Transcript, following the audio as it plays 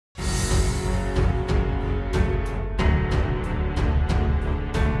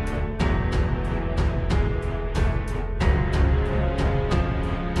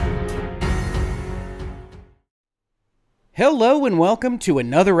Hello and welcome to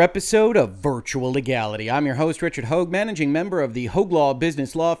another episode of Virtual Legality. I'm your host, Richard Hogue, managing member of the Hogue Law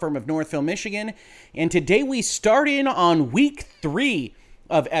business law firm of Northville, Michigan. And today we start in on week 3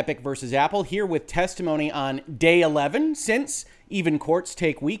 of Epic versus Apple, here with testimony on day 11, since even courts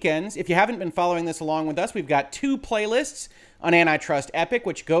take weekends. If you haven't been following this along with us, we've got 2 playlists on antitrust Epic,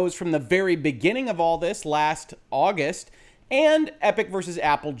 which goes from the very beginning of all this last August, and Epic versus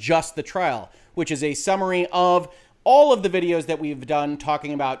Apple, Just the Trial, which is a summary of all of the videos that we've done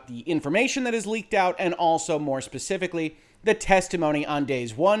talking about the information that is leaked out and also more specifically the testimony on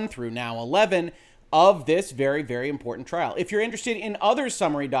days 1 through now 11 of this very, very important trial. If you're interested in other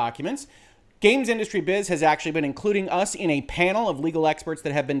summary documents, Games Industry Biz has actually been including us in a panel of legal experts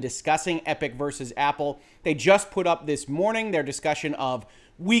that have been discussing Epic versus Apple. They just put up this morning their discussion of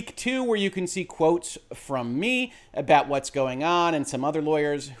week 2, where you can see quotes from me about what's going on and some other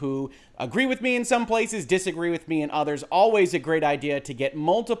lawyers who agree with me in some places, disagree with me in others. Always a great idea to get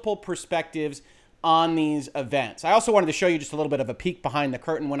multiple perspectives on these events. I also wanted to show you just a little bit of a peek behind the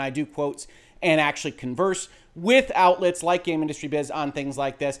curtain when I do quotes and actually converse with outlets like Game Industry Biz on things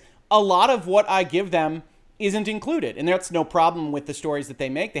like this. A lot of what I give them isn't included, and that's no problem with the stories that they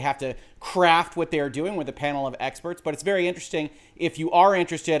make. They have to craft what they're doing with a panel of experts, but it's very interesting. If you are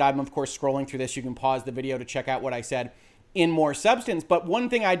interested, I'm of course scrolling through this. You can pause the video to check out what I said in more substance. But one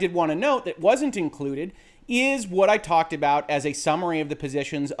thing I did want to note that wasn't included is what I talked about as a summary of the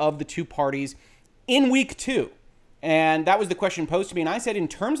positions of the 2 parties in week 2. And that was the question posed to me. And I said, in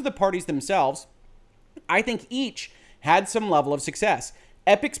terms of the parties themselves, I think each had some level of success.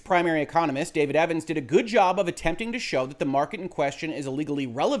 Epic's primary economist, David Evans, did a good job of attempting to show that the market in question is a legally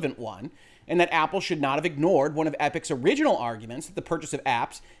relevant one, and that Apple should not have ignored one of Epic's original arguments that the purchase of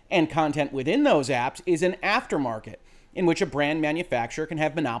apps and content within those apps is an aftermarket, in which a brand manufacturer can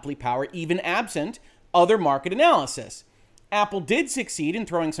have monopoly power even absent other market analysis. Apple did succeed in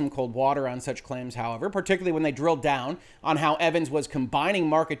throwing some cold water on such claims, however, particularly when they drilled down on how Evans was combining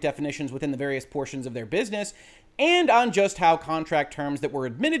market definitions within the various portions of their business, and on just how contract terms that were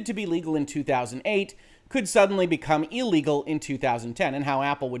admitted to be legal in 2008 could suddenly become illegal in 2010, and how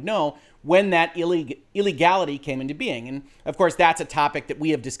Apple would know when that illegality came into being. And of course, that's a topic that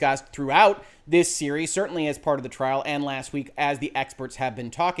we have discussed throughout this series, certainly as part of the trial and last week, as the experts have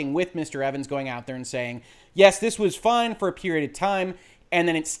been talking with Mr. Evans, going out there and saying, yes, this was fine for a period of time, and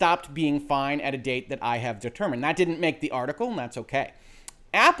then it stopped being fine at a date that I have determined. That didn't make the article, and that's okay.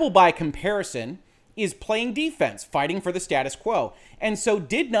 Apple, by comparison, is playing defense, fighting for the status quo, and so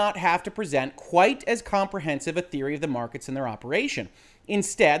did not have to present quite as comprehensive a theory of the markets in their operation.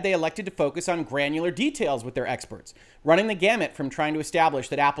 Instead, they elected to focus on granular details with their experts, running the gamut from trying to establish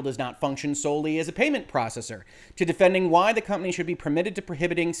that Apple does not function solely as a payment processor, to defending why the company should be permitted to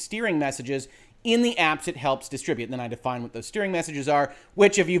prohibiting steering messages in the apps it helps distribute. And then I define what those steering messages are,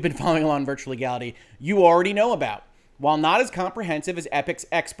 which, if you've been following along Virtual Legality, you already know about. While not as comprehensive as Epic's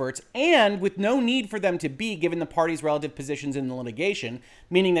experts, and with no need for them to be given the parties' relative positions in the litigation,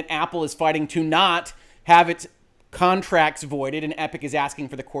 meaning that Apple is fighting to not have its contracts voided and Epic is asking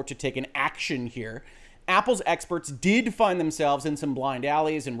for the court to take an action here, Apple's experts did find themselves in some blind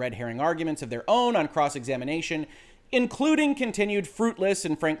alleys and red herring arguments of their own on cross-examination, including continued fruitless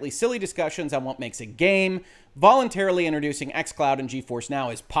and frankly silly discussions on what makes a game, voluntarily introducing xCloud and GeForce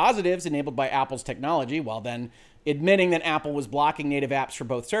Now as positives enabled by Apple's technology, while then admitting that Apple was blocking native apps for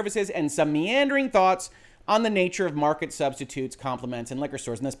both services, and some meandering thoughts on the nature of market substitutes, complements, and liquor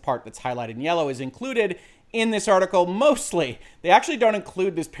stores. And this part that's highlighted in yellow is included in this article mostly. They actually don't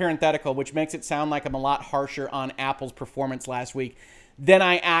include this parenthetical, which makes it sound like I'm a lot harsher on Apple's performance last week than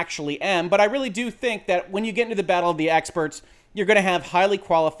I actually am. But I really do think that when you get into the battle of the experts, you're going to have highly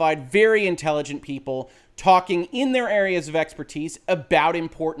qualified, very intelligent people talking in their areas of expertise about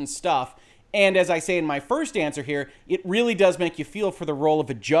important stuff. And as I say in my first answer here, it really does make you feel for the role of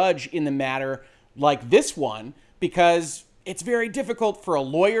a judge in the matter like this one, because it's very difficult for a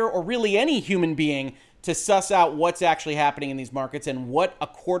lawyer or really any human being to suss out what's actually happening in these markets and what a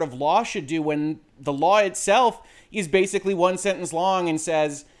court of law should do when the law itself is basically one sentence long and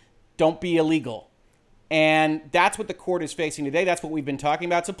says, don't be illegal. And that's what the court is facing today. That's what we've been talking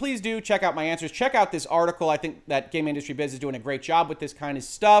about. So please do check out my answers. Check out this article. I think that Game Industry Biz is doing a great job with this kind of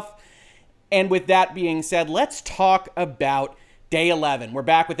stuff. And with that being said, let's talk about day 11. We're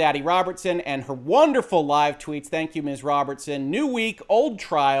back with Addie Robertson and her wonderful live tweets. Thank you, Ms. Robertson. New week, old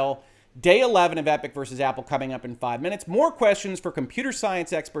trial. Day 11 of Epic versus Apple coming up in 5 minutes. More questions for computer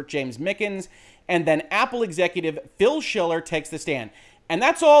science expert James Mickens. And then Apple executive Phil Schiller takes the stand. And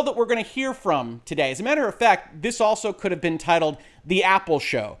that's all that we're going to hear from today. As a matter of fact, this also could have been titled The Apple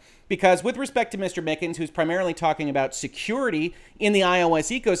Show, Because with respect to Mr. Mickens, who's primarily talking about security in the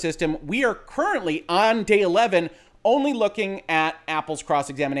iOS ecosystem, we are currently on day 11 only looking at Apple's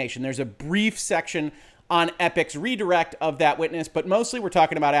cross-examination. There's a brief section on Epic's redirect of that witness, but mostly we're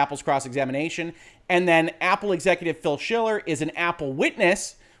talking about Apple's cross-examination. And then Apple executive Phil Schiller is an Apple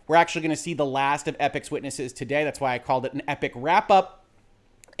witness. We're actually going to see the last of Epic's witnesses today. That's why I called it an Epic wrap-up.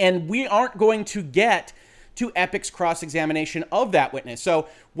 And we aren't going to get to Epic's cross-examination of that witness. So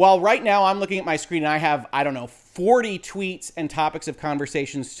while right now I'm looking at my screen and I have, 40 tweets and topics of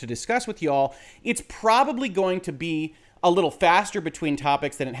conversations to discuss with y'all, it's probably going to be a little faster between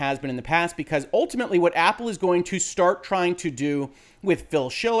topics than it has been in the past, because ultimately what Apple is going to start trying to do with Phil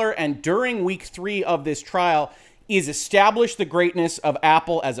Schiller and during week 3 of this trial is establish the greatness of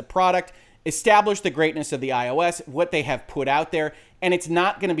Apple as a product, establish the greatness of the iOS, what they have put out there. And it's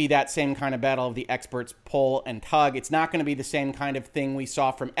not going to be that same kind of battle of the experts pull and tug. It's not going to be the same kind of thing we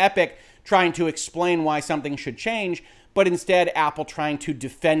saw from Epic trying to explain why something should change, but instead Apple trying to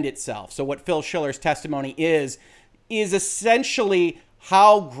defend itself. So what Phil Schiller's testimony is essentially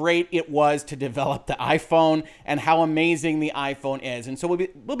how great it was to develop the iPhone and how amazing the iPhone is. And so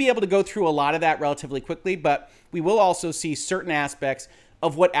we'll be able to go through a lot of that relatively quickly, but we will also see certain aspects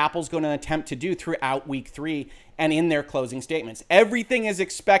of what Apple's going to attempt to do throughout week 3 and in their closing statements. Everything is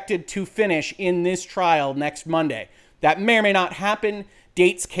expected to finish in this trial next Monday. That may or may not happen.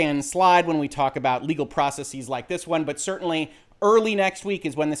 Dates can slide when we talk about legal processes like this one, but certainly early next week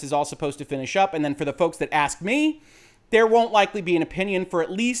is when this is all supposed to finish up. And then for the folks that ask me, there won't likely be an opinion for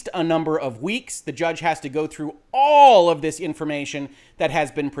at least a number of weeks. The judge has to go through all of this information that has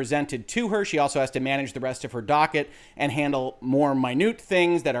been presented to her. She also has to manage the rest of her docket and handle more minute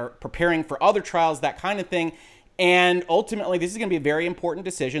things that are preparing for other trials, that kind of thing. And ultimately, this is going to be a very important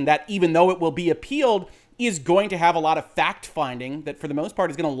decision that, even though it will be appealed, is going to have a lot of fact-finding that, for the most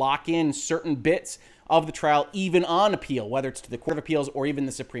part, is going to lock in certain bits of the trial, even on appeal, whether it's to the Court of Appeals or even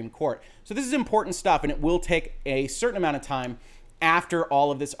the Supreme Court. So this is important stuff, and it will take a certain amount of time after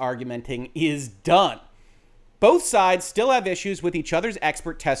all of this argumenting is done. Both sides still have issues with each other's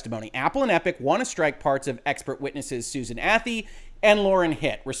expert testimony. Apple and Epic want to strike parts of expert witnesses Susan Athey and Lauren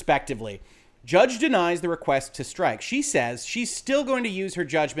Hitt, respectively. Judge denies the request to strike. She says she's still going to use her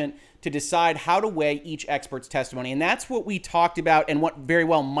judgment to decide how to weigh each expert's testimony. And that's what we talked about and what very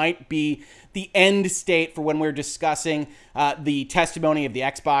well might be the end state for when we're discussing the testimony of the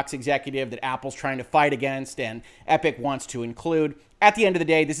Xbox executive that Apple's trying to fight against and Epic wants to include. At the end of the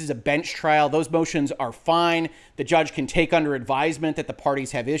day, this is a bench trial. Those motions are fine. The judge can take under advisement that the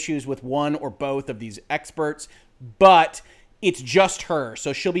parties have issues with one or both of these experts, but it's just her,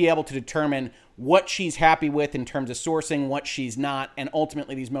 so she'll be able to determine what she's happy with in terms of sourcing, what she's not, and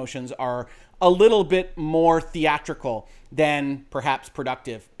ultimately these motions are a little bit more theatrical than perhaps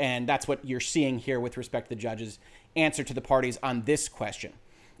productive, and that's what you're seeing here with respect to the judge's answer to the parties on this question.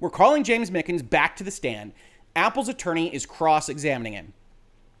 We're calling James Mickens back to the stand. Apple's attorney is cross-examining him.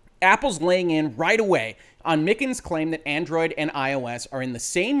 Apple's laying in right away on Mickens' claim that Android and iOS are in the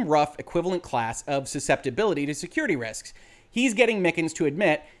same rough equivalent class of susceptibility to security risks. He's getting Mickens to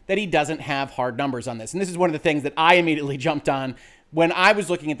admit that he doesn't have hard numbers on this. And this is one of the things that I immediately jumped on when I was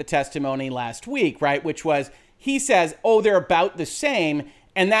looking at the testimony last week, right? Which was, he says, oh, they're about the same.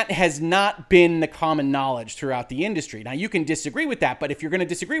 And that has not been the common knowledge throughout the industry. Now, you can disagree with that, but if you're going to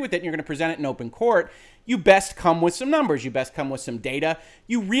disagree with it and you're going to present it in open court, you best come with some numbers. You best come with some data.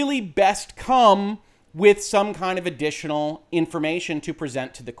 You really best come with some kind of additional information to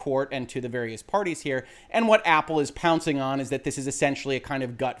present to the court and to the various parties here. And what Apple is pouncing on is that this is essentially a kind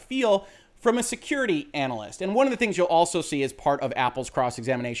of gut feel from a security analyst. And one of the things you'll also see as part of Apple's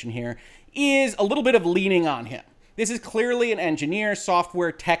cross-examination here is a little bit of leaning on him. This is clearly an engineer,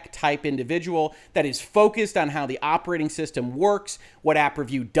 software, tech type individual that is focused on how the operating system works, what App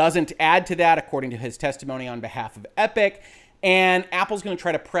Review doesn't add to that, according to his testimony on behalf of Epic. And Apple's going to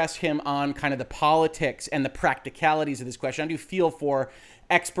try to press him on kind of the politics and the practicalities of this question. I do feel for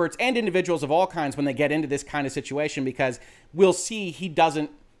experts and individuals of all kinds when they get into this kind of situation, because we'll see he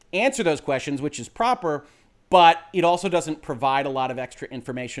doesn't answer those questions, which is proper, but it also doesn't provide a lot of extra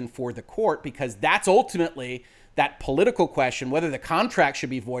information for the court, because that's ultimately that political question, whether the contract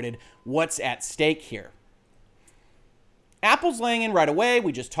should be voided, what's at stake here. Apple's laying in right away.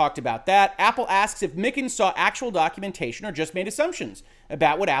 We just talked about that. Apple asks if Mickens saw actual documentation or just made assumptions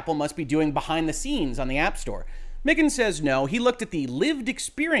about what Apple must be doing behind the scenes on the App Store. Mickens says no. He looked at the lived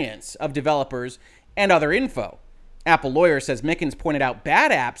experience of developers and other info. Apple lawyer says Mickens pointed out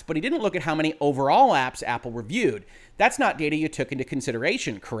bad apps, but he didn't look at how many overall apps Apple reviewed. That's not data you took into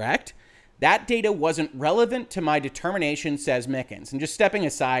consideration, correct? That data wasn't relevant to my determination, says Mickens. And just stepping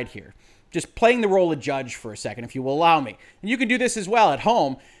aside here, just playing the role of judge for a second, if you will allow me. And you can do this as well at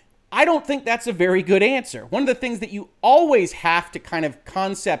home. I don't think that's a very good answer. One of the things that you always have to kind of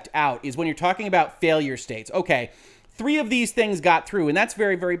concept out is when you're talking about failure states. Okay, 3 of these things got through, and that's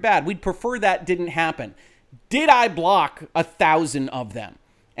very, very bad. We'd prefer that didn't happen. Did I block 1,000 of them?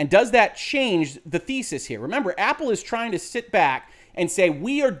 And does that change the thesis here? Remember, Apple is trying to sit back and say,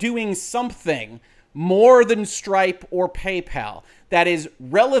 we are doing something more than Stripe or PayPal that is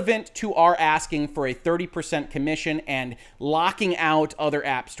relevant to our asking for a 30% commission and locking out other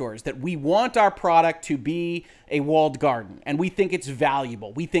app stores, that we want our product to be a walled garden, and we think it's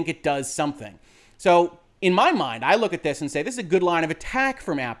valuable. We think it does something. So in my mind, I look at this and say, this is a good line of attack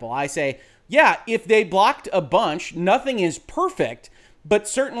from Apple. I say, yeah, if they blocked a bunch, nothing is perfect, but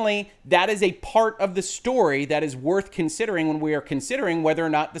certainly that is a part of the story that is worth considering when we are considering whether or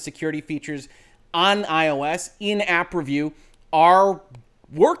not the security features on iOS in app review are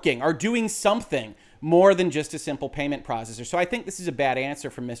working, are doing something more than just a simple payment processor. So I think this is a bad answer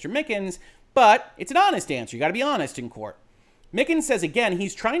from Mr. Mickens, but it's an honest answer. You got to be honest in court. Mickens says, again,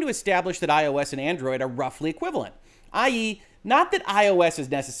 he's trying to establish that iOS and Android are roughly equivalent, i.e., not that iOS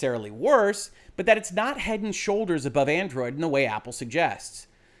is necessarily worse, but that it's not head and shoulders above Android in the way Apple suggests.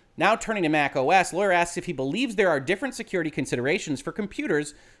 Now turning to Mac OS, lawyer asks if he believes there are different security considerations for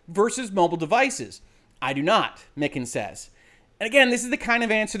computers versus mobile devices. I do not, Mickens says. And again, this is the kind of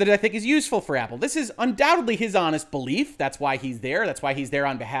answer that I think is useful for Apple. This is undoubtedly his honest belief. That's why he's there. That's why he's there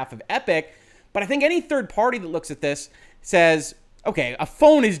on behalf of Epic. But I think any third party that looks at this says, okay, a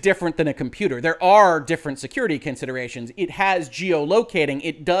phone is different than a computer. There are different security considerations. It has geolocating.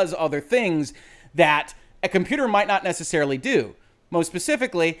 It does other things that a computer might not necessarily do. Most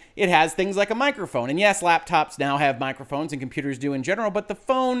specifically, it has things like a microphone. And yes, laptops now have microphones and computers do in general, but the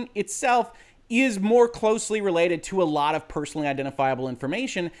phone itself is more closely related to a lot of personally identifiable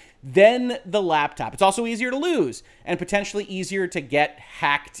information than the laptop. It's also easier to lose and potentially easier to get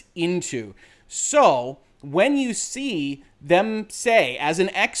hacked into. So when you see them say, as an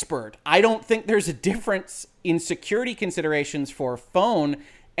expert, I don't think there's a difference in security considerations for a phone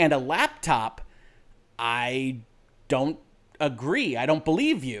and a laptop, I don't agree. I don't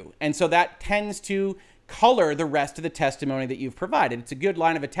believe you. And so that tends to color the rest of the testimony that you've provided. It's a good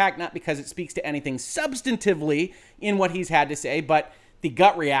line of attack, not because it speaks to anything substantively in what he's had to say, but the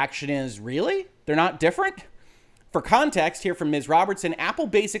gut reaction is, really? They're not different? For context, here from Ms. Robertson, Apple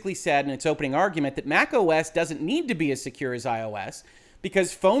basically said in its opening argument that Mac OS doesn't need to be as secure as iOS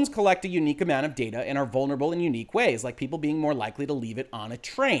because phones collect a unique amount of data and are vulnerable in unique ways, like people being more likely to leave it on a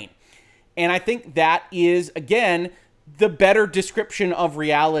train. And I think that is, again, the better description of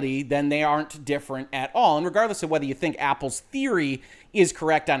reality than they aren't different at all. And regardless of whether you think Apple's theory is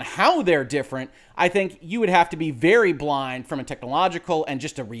correct on how they're different, I think you would have to be very blind from a technological and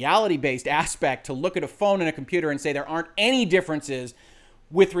just a reality-based aspect to look at a phone and a computer and say there aren't any differences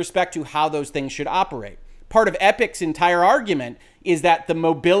with respect to how those things should operate. Part of Epic's entire argument is that the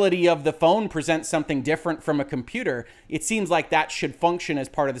mobility of the phone presents something different from a computer. It seems like that should function as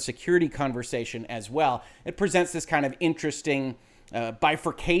part of the security conversation as well. It presents this kind of interesting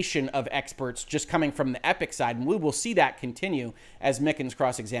bifurcation of experts just coming from the Epic side, and we will see that continue as Mickens'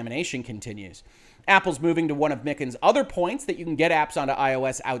 cross-examination continues. Apple's moving to one of Mickens' other points that you can get apps onto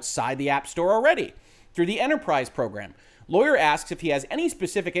iOS outside the App Store already, through the Enterprise program. Lawyer asks if he has any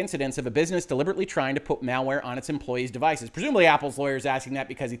specific incidents of a business deliberately trying to put malware on its employees' devices. Presumably Apple's lawyer is asking that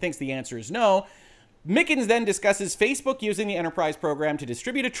because he thinks the answer is no. Mickens then discusses Facebook using the Enterprise program to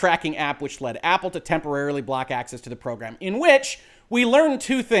distribute a tracking app which led Apple to temporarily block access to the program, in which we learn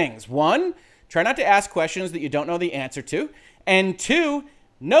 2 things. 1, try not to ask questions that you don't know the answer to. And 2,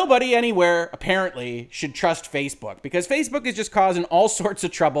 nobody anywhere, apparently, should trust Facebook, because Facebook is just causing all sorts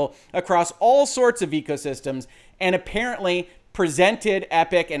of trouble across all sorts of ecosystems, and apparently presented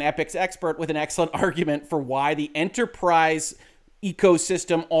Epic and Epic's expert with an excellent argument for why the enterprise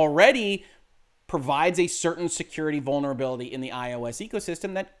ecosystem already provides a certain security vulnerability in the iOS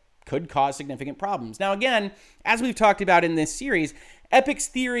ecosystem that could cause significant problems. Now, again, as we've talked about in this series, Epic's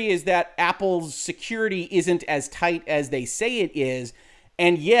theory is that Apple's security isn't as tight as they say it is,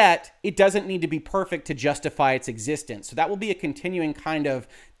 and yet it doesn't need to be perfect to justify its existence. So that will be a continuing kind of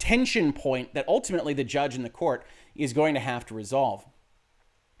tension point that ultimately the judge in the court is going to have to resolve.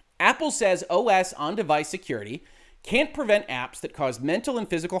 Apple says OS on-device security can't prevent apps that cause mental and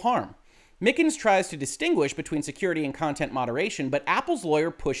physical harm. Mickens tries to distinguish between security and content moderation, but Apple's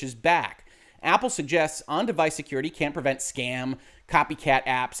lawyer pushes back. Apple suggests on-device security can't prevent scam, copycat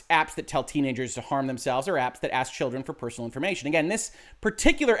apps, apps that tell teenagers to harm themselves, or apps that ask children for personal information. Again, this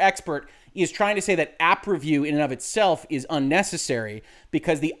particular expert is trying to say that app review in and of itself is unnecessary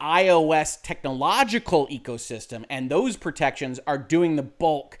because the iOS technological ecosystem and those protections are doing the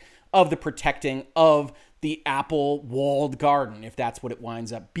bulk of the protecting of the Apple walled garden, if that's what it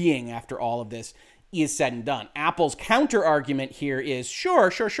winds up being after all of this is said and done. Apple's counter argument here is,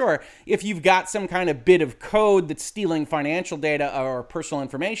 sure. If you've got some kind of bit of code that's stealing financial data or personal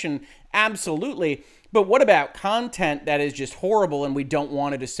information, absolutely. But what about content that is just horrible and we don't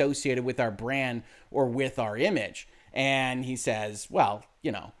want it associated with our brand or with our image? And he says, well,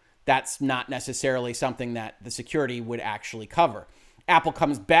 that's not necessarily something that the security would actually cover. Apple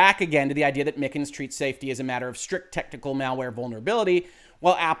comes back again to the idea that Mickens treats safety as a matter of strict technical malware vulnerability,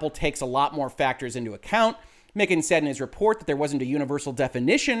 while Apple takes a lot more factors into account. Mickens said in his report that there wasn't a universal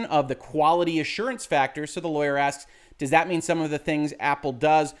definition of the quality assurance factors, so the lawyer asks, does that mean some of the things Apple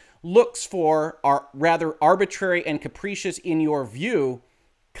does looks for are rather arbitrary and capricious in your view?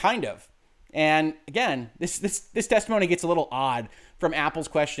 Kind of. And again, this testimony gets a little odd from Apple's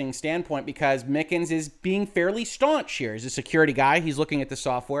questioning standpoint because Mickens is being fairly staunch here. He's a security guy. He's looking at the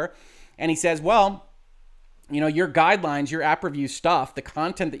software, and he says, well, your guidelines, your app review stuff, the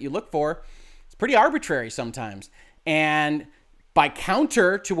content that you look for, it's pretty arbitrary sometimes. And by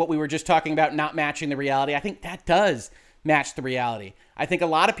counter to what we were just talking about, not matching the reality, I think that does match the reality. I think a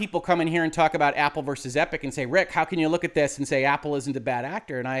lot of people come in here and talk about Apple versus Epic and say, Rick, how can you look at this and say Apple isn't a bad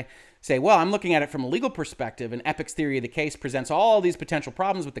actor? And I say, well, I'm looking at it from a legal perspective, and Epic's theory of the case presents all these potential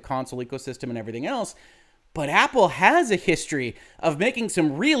problems with the console ecosystem and everything else. But Apple has a history of making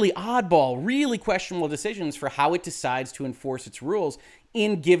some really oddball, really questionable decisions for how it decides to enforce its rules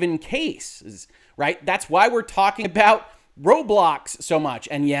in given cases, right? That's why we're talking about Roblox so much.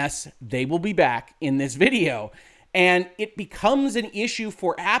 And yes, they will be back in this video. And it becomes an issue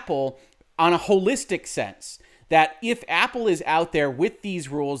for Apple on a holistic sense, that if Apple is out there with these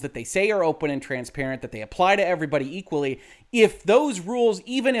rules that they say are open and transparent, that they apply to everybody equally, if those rules,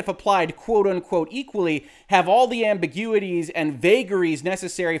 even if applied quote unquote equally, have all the ambiguities and vagaries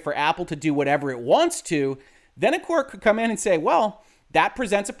necessary for Apple to do whatever it wants to, then a court could come in and say, well, that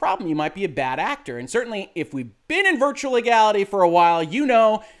presents a problem. You might be a bad actor. And certainly if we've been in virtual legality for a while,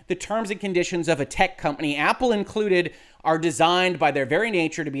 the terms and conditions of a tech company, Apple included, are designed by their very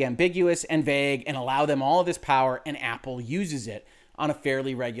nature to be ambiguous and vague and allow them all of this power, and Apple uses it on a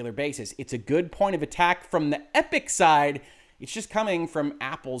fairly regular basis. It's a good point of attack from the Epic side. It's just coming from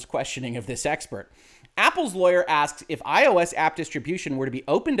Apple's questioning of this expert. Apple's lawyer asks if iOS app distribution were to be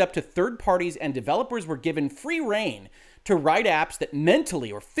opened up to third parties and developers were given free rein to write apps that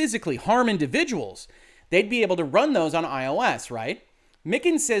mentally or physically harm individuals, they'd be able to run those on iOS, right?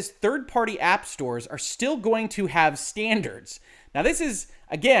 Mickens says third-party app stores are still going to have standards. Now, this is,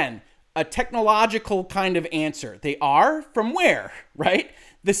 again, a technological kind of answer. They are from where, right?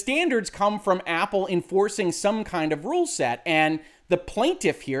 The standards come from Apple enforcing some kind of rule set, and the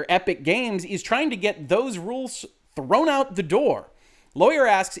plaintiff here, Epic Games, is trying to get those rules thrown out the door. Lawyer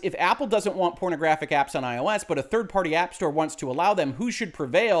asks if Apple doesn't want pornographic apps on iOS, but a third-party app store wants to allow them, who should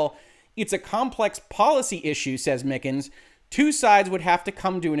prevail? It's a complex policy issue, says Mickens. Two sides would have to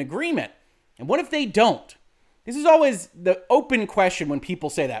come to an agreement. And what if they don't? This is always the open question when people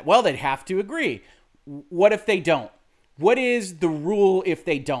say that. Well, they'd have to agree. What if they don't? What is the rule if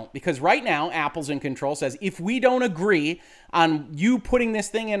they don't? Because right now, Apple's in control, says if we don't agree on you putting this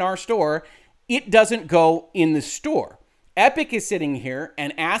thing in our store, it doesn't go in the store. Epic is sitting here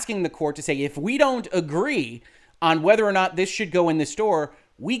and asking the court to say, if we don't agree on whether or not this should go in the store,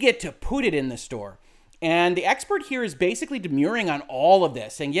 we get to put it in the store. And the expert here is basically demurring on all of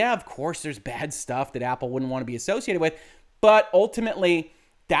this. And yeah, of course, there's bad stuff that Apple wouldn't want to be associated with, but ultimately,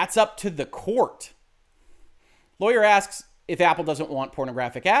 that's up to the court. Lawyer asks if Apple doesn't want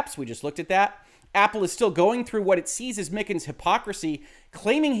pornographic apps. We just looked at that. Apple is still going through what it sees as Mickens' hypocrisy,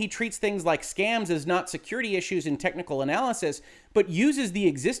 claiming he treats things like scams as not security issues in technical analysis, but uses the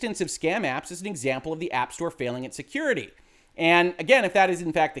existence of scam apps as an example of the App Store failing at security. And again, if that is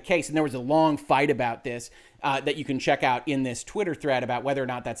in fact the case, and there was a long fight about this that you can check out in this Twitter thread about whether or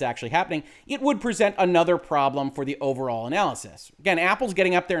not that's actually happening, it would present another problem for the overall analysis. Again, Apple's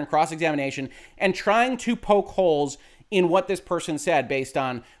getting up there in cross-examination and trying to poke holes in what this person said based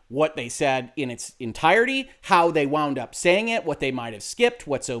on what they said in its entirety, how they wound up saying it, what they might have skipped,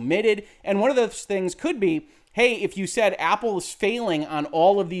 what's omitted. And one of those things could be, hey, if you said Apple is failing on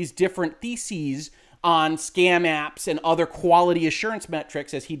all of these different theses on scam apps and other quality assurance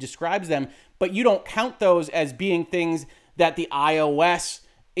metrics as he describes them, but you don't count those as being things that the iOS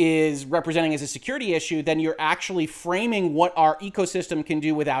is representing as a security issue, then you're actually framing what our ecosystem can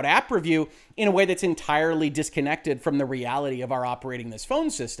do without app review in a way that's entirely disconnected from the reality of our operating this phone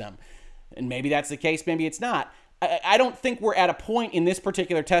system. And maybe that's the case, maybe it's not. I don't think we're at a point in this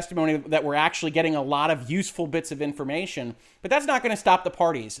particular testimony that we're actually getting a lot of useful bits of information, but that's not going to stop the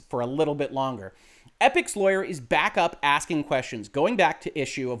parties for a little bit longer. Epic's lawyer is back up asking questions, going back to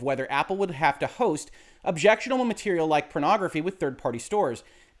issue of whether Apple would have to host objectionable material like pornography with third-party stores.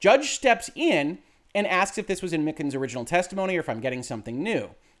 Judge steps in and asks if this was in Mickens' original testimony or if I'm getting something new.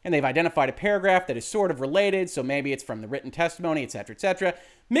 And they've identified a paragraph that is sort of related, so maybe it's from the written testimony, etc., etc.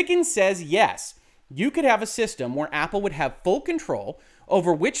 Mickens says yes. You could have a system where Apple would have full control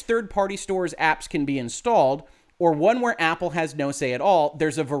over which third-party stores' apps can be installed, or one where Apple has no say at all.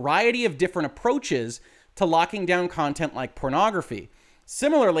 There's a variety of different approaches to locking down content like pornography.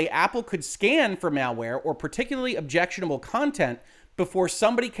 Similarly, Apple could scan for malware or particularly objectionable content before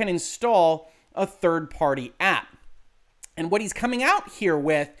somebody can install a third-party app. And what he's coming out here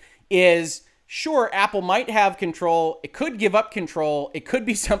with is, sure, Apple might have control, it could give up control, it could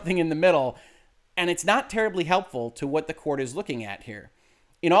be something in the middle, and it's not terribly helpful to what the court is looking at here.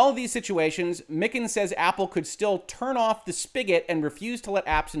 In all of these situations, Mickens says Apple could still turn off the spigot and refuse to let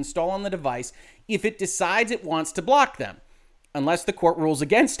apps install on the device if it decides it wants to block them, unless the court rules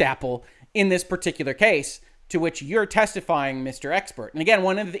against Apple in this particular case, to which you're testifying, Mr. Expert. And again,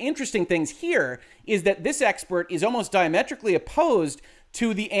 one of the interesting things here is that this expert is almost diametrically opposed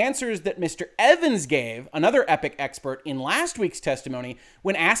to the answers that Mr. Evans gave, another Epic expert, in last week's testimony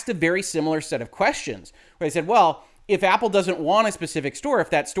when asked a very similar set of questions, where they said, well, if Apple doesn't want a specific store, if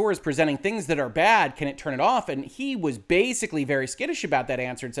that store is presenting things that are bad, can it turn it off? And he was basically very skittish about that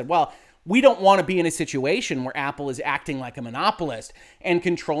answer and said, well, we don't want to be in a situation where Apple is acting like a monopolist and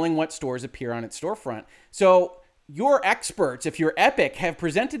controlling what stores appear on its storefront. So your experts, if you're Epic, have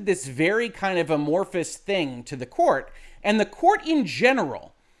presented this very kind of amorphous thing to the court, and the court in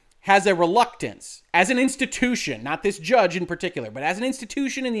general has a reluctance, as an institution, not this judge in particular, but as an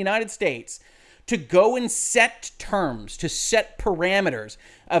institution in the United States, to go and set terms, to set parameters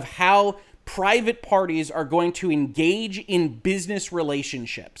of how private parties are going to engage in business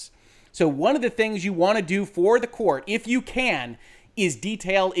relationships. So one of the things you want to do for the court, if you can, is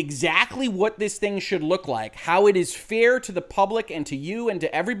detail exactly what this thing should look like, how it is fair to the public and to you and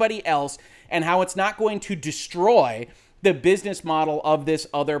to everybody else, and how it's not going to destroy the business model of this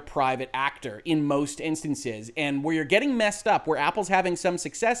other private actor in most instances. And where you're getting messed up, where Apple's having some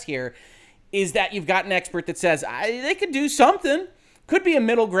success here, is that you've got an expert that says, they could do something, could be a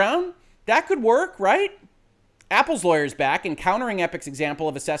middle ground, that could work, right? Apple's lawyer's back and countering Epic's example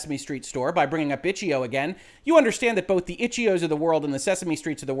of a Sesame Street store by bringing up Itch.io again. You understand that both the Itch.ios of the world and the Sesame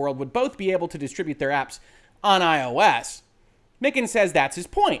Streets of the world would both be able to distribute their apps on iOS. Mickens says that's his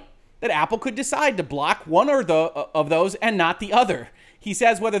point, that Apple could decide to block one or of those and not the other. He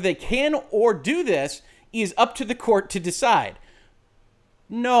says whether they can or do this is up to the court to decide.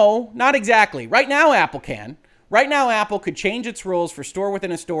 No, not exactly. Right now, Apple can. Right now, Apple could change its rules for store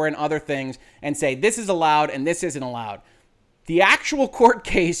within a store and other things and say this is allowed and this isn't allowed. The actual court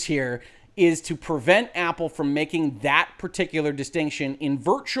case here is to prevent Apple from making that particular distinction in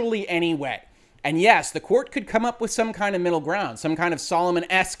virtually any way. And yes, the court could come up with some kind of middle ground, some kind of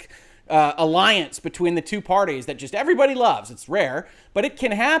Solomon-esque alliance between the two parties that just everybody loves. It's rare, but it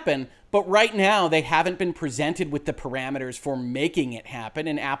can happen. But right now, they haven't been presented with the parameters for making it happen,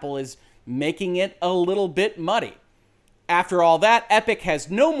 and Apple is making it a little bit muddy. After all that, Epic has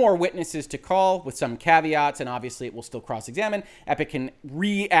no more witnesses to call, with some caveats, and obviously it will still cross-examine. Epic can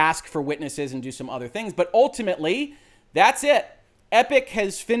re-ask for witnesses and do some other things, but ultimately, that's it. Epic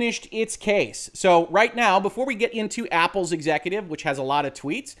has finished its case. So right now, before we get into Apple's executive, which has a lot of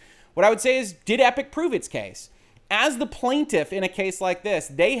tweets, what I would say is, did Epic prove its case? As the plaintiff in a case like this,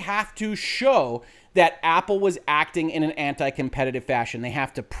 they have to show that Apple was acting in an anti-competitive fashion. They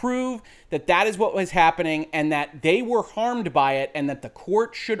have to prove that that is what was happening and that they were harmed by it and that the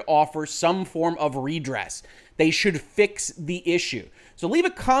court should offer some form of redress. They should fix the issue. So leave a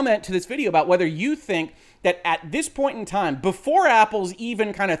comment to this video about whether you think that at this point in time, before Apple's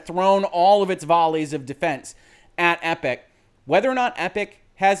even kind of thrown all of its volleys of defense at Epic, whether or not Epic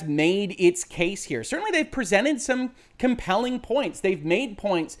has made its case here. Certainly they've presented some compelling points. They've made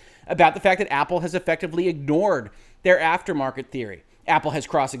points about the fact that Apple has effectively ignored their aftermarket theory. Apple has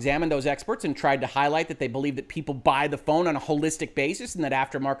cross-examined those experts and tried to highlight that they believe that people buy the phone on a holistic basis and that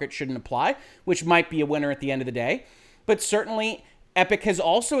aftermarket shouldn't apply, which might be a winner at the end of the day. But certainly Epic has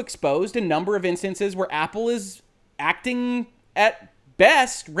also exposed a number of instances where Apple is acting at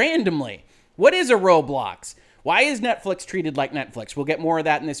best randomly. What is a Roblox? Why is Netflix treated like Netflix? We'll get more of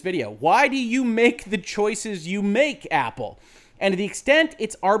that in this video. Why do you make the choices you make, Apple? And to the extent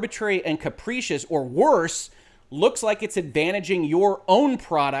it's arbitrary and capricious, or worse, looks like it's advantaging your own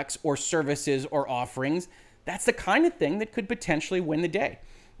products or services or offerings, that's the kind of thing that could potentially win the day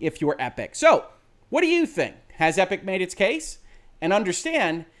if you're Epic. So, what do you think? Has Epic made its case? And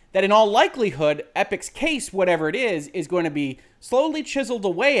understand that in all likelihood, Epic's case, whatever it is going to be slowly chiseled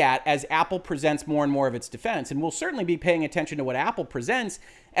away at as Apple presents more and more of its defense. And we'll certainly be paying attention to what Apple presents,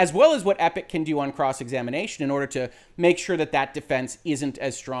 as well as what Epic can do on cross-examination in order to make sure that that defense isn't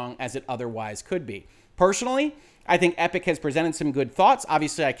as strong as it otherwise could be. Personally, I think Epic has presented some good thoughts.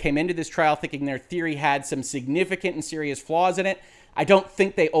 Obviously, I came into this trial thinking their theory had some significant and serious flaws in it. I don't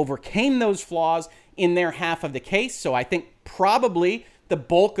think they overcame those flaws in their half of the case, so I think probably the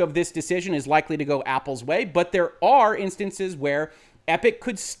bulk of this decision is likely to go Apple's way, but there are instances where Epic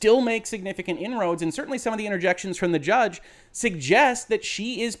could still make significant inroads, and certainly some of the interjections from the judge suggest that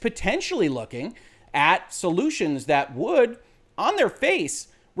she is potentially looking at solutions that would, on their face,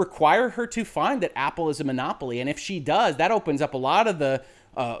 require her to find that Apple is a monopoly. And if she does, that opens up a lot of the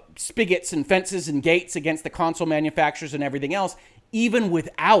spigots and fences and gates against the console manufacturers and everything else, even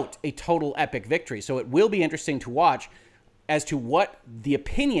without a total Epic victory. So it will be interesting to watch as to what the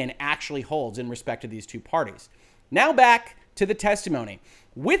opinion actually holds in respect to these two parties. Now back to the testimony.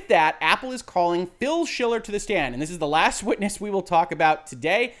 With that, Apple is calling Phil Schiller to the stand, and this is the last witness we will talk about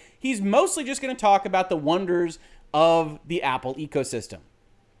today. He's mostly just going to talk about the wonders of the Apple ecosystem.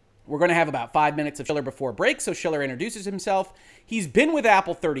 We're going to have about 5 minutes of Schiller before break, so Schiller introduces himself. He's been with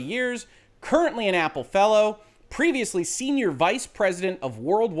Apple 30 years, currently an Apple Fellow, previously Senior Vice President of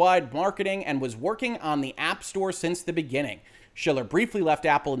Worldwide Marketing, and was working on the App Store since the beginning. Schiller briefly left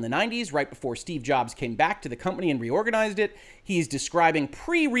Apple in the 90s, right before Steve Jobs came back to the company and reorganized it. He's describing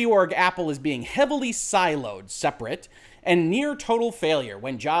pre-reorg Apple as being heavily siloed, separate, and near total failure.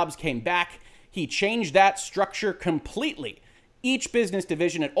 When Jobs came back, he changed that structure completely. Each business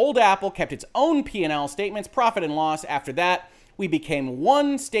division at old Apple kept its own P&L statements, profit and loss. After that, we became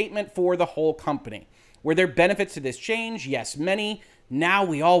one statement for the whole company. Were there benefits to this change? Yes, many. Now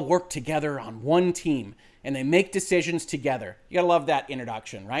we all work together on one team, and they make decisions together. You gotta love that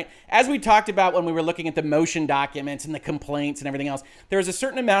introduction, right? As we talked about when we were looking at the motion documents and the complaints and everything else, there's a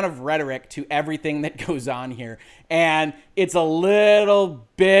certain amount of rhetoric to everything that goes on here, and it's a little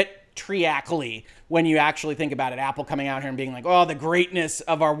bit triacly when you actually think about it. Apple coming out here and being like, oh, the greatness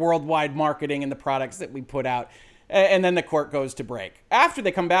of our worldwide marketing and the products that we put out, and then the court goes to break. After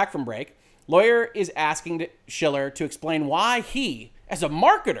they come back from break, lawyer is asking Schiller to explain why he, as a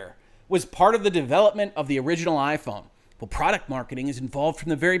marketer, was part of the development of the original iPhone. Well, product marketing is involved from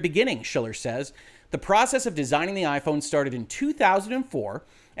the very beginning, Schiller says. The process of designing the iPhone started in 2004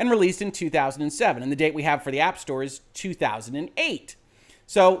 and released in 2007, and the date we have for the App Store is 2008.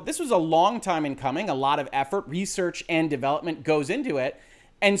 So this was a long time in coming. A lot of effort, research, and development goes into it.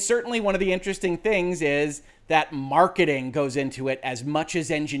 And certainly one of the interesting things is that marketing goes into it as much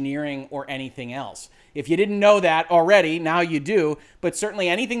as engineering or anything else. If you didn't know that already, now you do. But certainly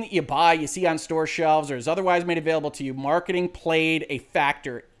anything that you buy, you see on store shelves, or is otherwise made available to you, marketing played a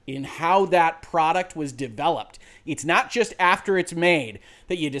factor in how that product was developed. It's not just after it's made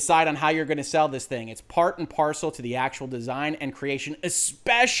that you decide on how you're going to sell this thing. It's part and parcel to the actual design and creation,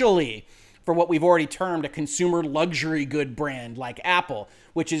 especially for what we've already termed a consumer luxury good brand like Apple,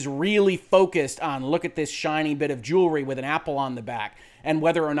 which is really focused on, look at this shiny bit of jewelry with an apple on the back, and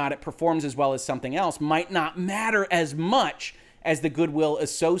whether or not it performs as well as something else might not matter as much as the goodwill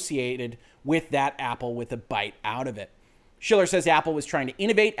associated with that apple with a bite out of it. Schiller says Apple was trying to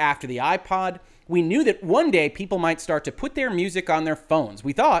innovate after the iPod. We knew that one day people might start to put their music on their phones.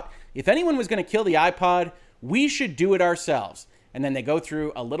 We thought if anyone was going to kill the iPod, we should do it ourselves. And then they go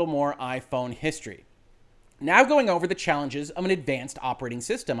through a little more iPhone history. Now going over the challenges of an advanced operating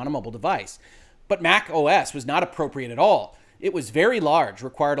system on a mobile device. But Mac OS was not appropriate at all. It was very large,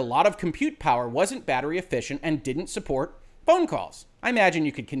 required a lot of compute power, wasn't battery efficient, and didn't support phone calls. I imagine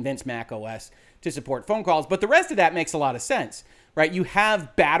you could convince Mac OS to support phone calls, but the rest of that makes a lot of sense, right? You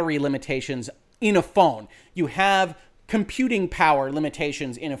have battery limitations in a phone. You have computing power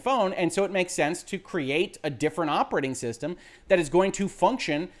limitations in a phone, and so it makes sense to create a different operating system that is going to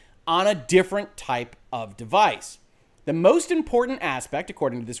function on a different type of device. The most important aspect,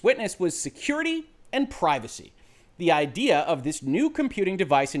 according to this witness, was security and privacy. The idea of this new computing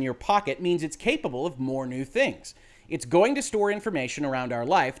device in your pocket means it's capable of more new things. It's going to store information around our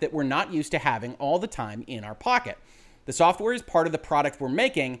life that we're not used to having all the time in our pocket. The software is part of the product we're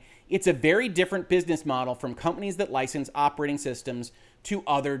making. It's a very different business model from companies that license operating systems to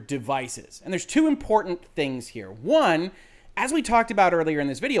other devices. And there's two important things here. One, as we talked about earlier in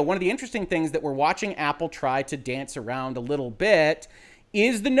this video, one of the interesting things that we're watching Apple try to dance around a little bit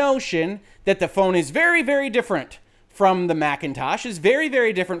is the notion that the phone is very, very different from the Macintosh, is very,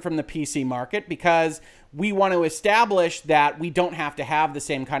 very different from the PC market, because we want to establish that we don't have to have the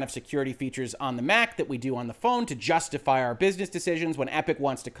same kind of security features on the Mac that we do on the phone to justify our business decisions. When Epic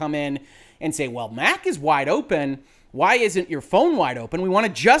wants to come in and say, well, Mac is wide open, why isn't your phone wide open? We want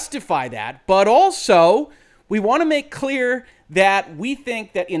to justify that, but also we want to make clear that we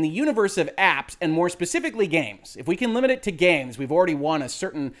think that in the universe of apps, and more specifically games, if we can limit it to games, we've already won a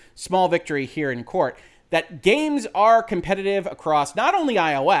certain small victory here in court, that games are competitive across not only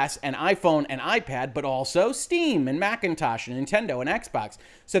iOS and iPhone and iPad, but also Steam and Macintosh and Nintendo and Xbox.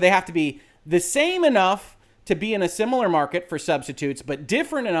 So they have to be the same enough to be in a similar market for substitutes, but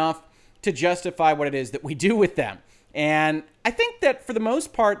different enough to justify what it is that we do with them. And I think that for the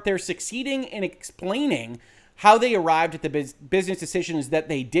most part, they're succeeding in explaining how they arrived at the business decisions that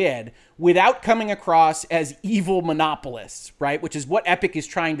they did without coming across as evil monopolists, right? Which is what Epic is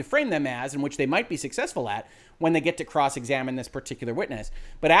trying to frame them as, and which they might be successful at when they get to cross-examine this particular witness.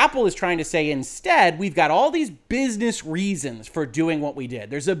 But Apple is trying to say, instead, we've got all these business reasons for doing what we did.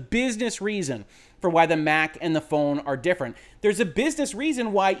 There's a business reason for why the Mac and the phone are different. There's a business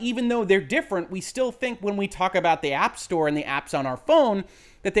reason why, even though they're different, we still think when we talk about the App Store and the apps on our phone,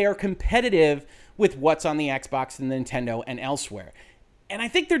 that they are competitive with what's on the Xbox and the Nintendo and elsewhere. And I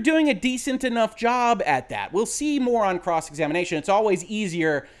think they're doing a decent enough job at that. We'll see more on cross-examination. It's always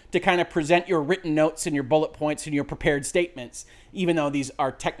easier to kind of present your written notes and your bullet points and your prepared statements, even though these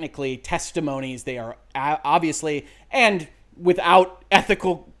are technically testimonies. They are obviously, and without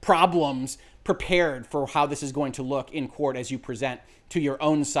ethical problems, prepared for how this is going to look in court as you present to your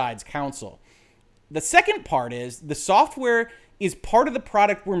own side's counsel. The second part is the software is part of the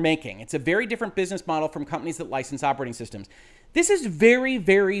product we're making. It's a very different business model from companies that license operating systems. This is very,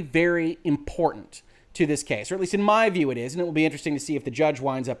 very, very important to this case, or at least in my view it is, and it will be interesting to see if the judge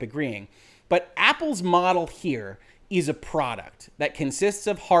winds up agreeing. But Apple's model here is a product that consists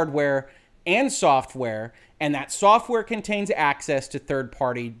of hardware and software, and that software contains access to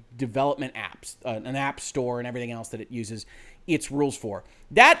third-party development apps, an app store and everything else that it uses its rules for.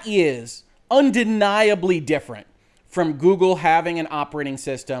 That is undeniably different from Google having an operating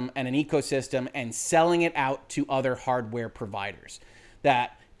system and an ecosystem and selling it out to other hardware providers.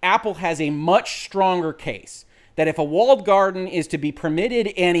 That Apple has a much stronger case that if a walled garden is to be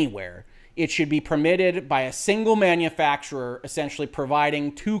permitted anywhere, it should be permitted by a single manufacturer, essentially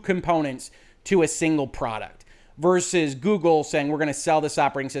providing two components to a single product, versus Google saying, we're going to sell this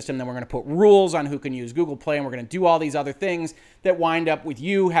operating system, then we're going to put rules on who can use Google Play, and we're going to do all these other things that wind up with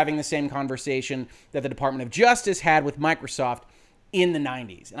you having the same conversation that the Department of Justice had with Microsoft in the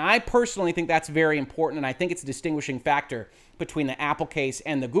 90s. And I personally think that's very important, and I think it's a distinguishing factor between the Apple case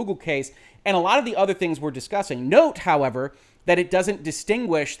and the Google case, and a lot of the other things we're discussing. Note, however, that it doesn't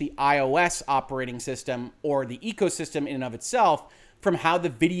distinguish the iOS operating system or the ecosystem in and of itself from how the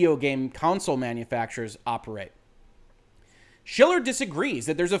video game console manufacturers operate. Schiller disagrees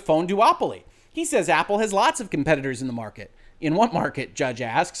that there's a phone duopoly. He says Apple has lots of competitors in the market. In what market, Judge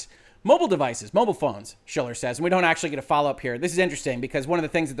asks? Mobile devices, mobile phones, Schiller says. And we don't actually get a follow-up here. This is interesting because one of the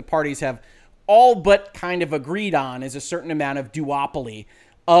things that the parties have all but kind of agreed on is a certain amount of duopoly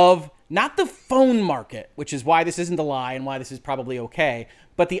of not the phone market, which is why this isn't a lie and why this is probably okay,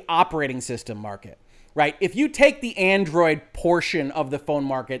 but the operating system market, right? If you take the Android portion of the phone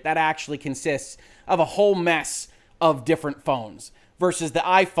market, that actually consists of a whole mess of different phones versus the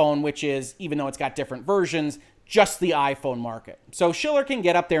iPhone, which is, even though it's got different versions, just the iPhone market. So Schiller can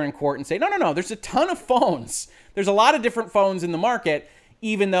get up there in court and say, no, there's a ton of phones. There's a lot of different phones in the market,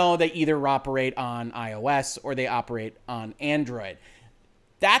 even though they either operate on iOS or they operate on Android.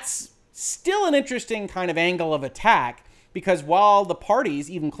 That's still an interesting kind of angle of attack, because while the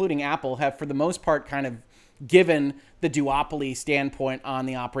parties, even including Apple, have for the most part kind of given the duopoly standpoint on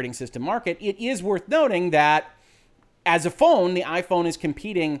the operating system market, it is worth noting that as a phone, the iPhone is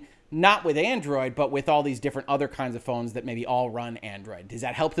competing not with Android, but with all these different other kinds of phones that maybe all run Android. Does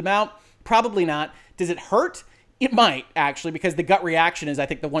that help them out? Probably not. Does it hurt? It might, actually, because the gut reaction is, I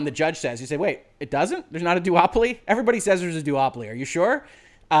think, the one the judge says. You say, wait, it doesn't? There's not a duopoly? Everybody says there's a duopoly. Are you sure?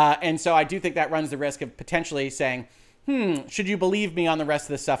 And so I do think that runs the risk of potentially saying, should you believe me on the rest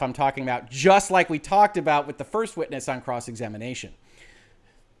of the stuff I'm talking about, just like we talked about with the first witness on cross-examination.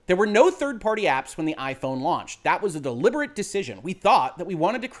 There were no third-party apps when the iPhone launched. That was a deliberate decision. We thought that we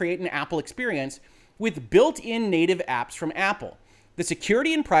wanted to create an Apple experience with built-in native apps from Apple. The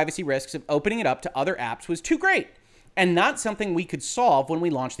security and privacy risks of opening it up to other apps was too great. and not something we could solve when we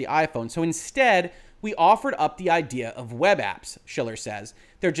launched the iPhone. So instead, we offered up the idea of web apps, Schiller says.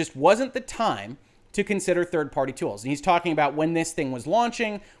 There just wasn't the time to consider third-party tools. And he's talking about when this thing was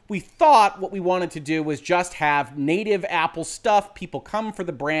launching, we thought what we wanted to do was just have native Apple stuff. People come for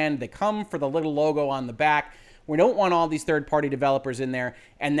the brand. They come for the little logo on the back. We don't want all these third-party developers in there,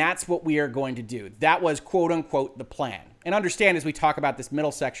 and that's what we are going to do. That was, quote-unquote, the plan. And understand, as we talk about this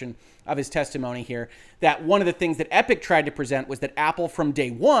middle section of his testimony here, that one of the things that Epic tried to present was that Apple from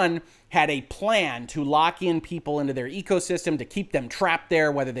day one had a plan to lock in people into their ecosystem, to keep them trapped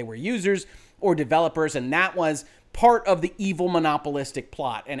there, whether they were users or developers, and that was part of the evil monopolistic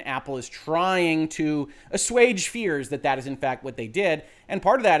plot, and Apple is trying to assuage fears that that is in fact what they did, and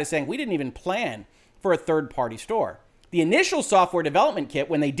part of that is saying we didn't even plan for a third-party store. The initial software development kit,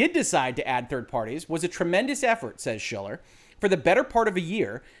 when they did decide to add third parties, was a tremendous effort, says Schiller. For the better part of a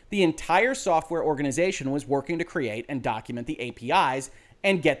year, the entire software organization was working to create and document the APIs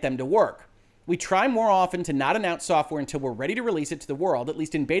and get them to work. We try more often to not announce software until we're ready to release it to the world, at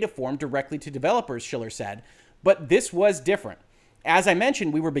least in beta form, directly to developers, Schiller said. But this was different. As I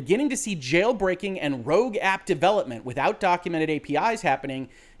mentioned, we were beginning to see jailbreaking and rogue app development without documented APIs happening,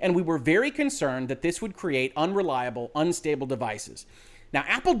 and we were very concerned that this would create unreliable, unstable devices. Now,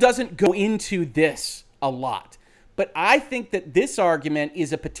 Apple doesn't go into this a lot, but I think that this argument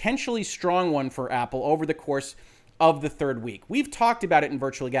is a potentially strong one for Apple over the course of the third week. We've talked about it in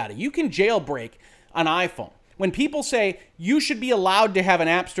Virtual Legality. You can jailbreak an iPhone. When people say you should be allowed to have an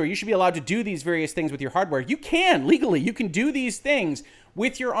app store, you should be allowed to do these various things with your hardware, you can legally. You can do these things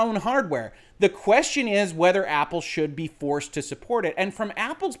with your own hardware. The question is whether Apple should be forced to support it. And from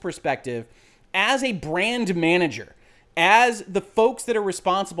Apple's perspective, as a brand manager, as the folks that are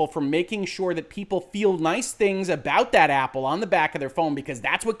responsible for making sure that people feel nice things about that Apple on the back of their phone because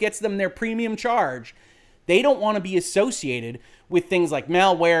that's what gets them their premium charge, they don't want to be associated with things like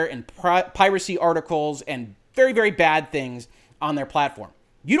malware and piracy articles and very, very bad things on their platform.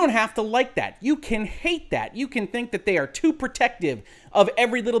 You don't have to like that. You can hate that. You can think that they are too protective of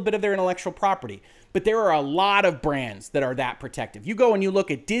every little bit of their intellectual property. But there are a lot of brands that are that protective. You go and you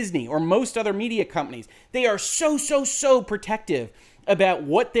look at Disney or most other media companies. They are so protective about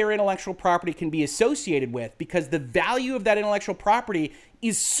what their intellectual property can be associated with because the value of that intellectual property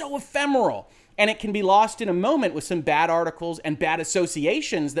is so ephemeral. And it can be lost in a moment with some bad articles and bad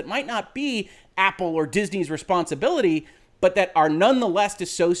associations that might not be Apple or Disney's responsibility, but that are nonetheless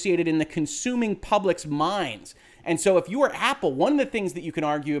associated in the consuming public's minds. And so if you are Apple, one of the things that you can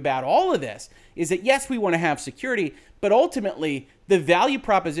argue about all of this is that, yes, we want to have security, but ultimately the value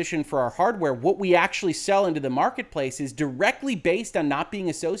proposition for our hardware, what we actually sell into the marketplace, is directly based on not being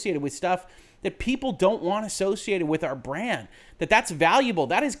associated with stuff that people don't want associated with our brand. That's valuable.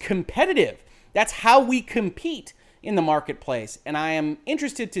 That is competitive. That's how we compete in the marketplace. And I am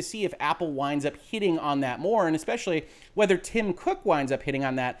interested to see if Apple winds up hitting on that more, and especially whether Tim Cook winds up hitting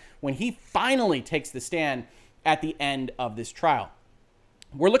on that when he finally takes the stand at the end of this trial.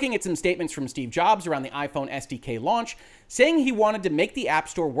 We're looking at some statements from Steve Jobs around the iPhone SDK launch, saying he wanted to make the App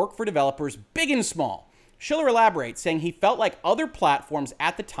Store work for developers big and small. Schiller elaborates, saying he felt like other platforms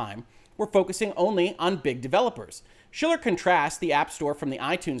at the time were focusing only on big developers. Schiller contrasts the App Store from the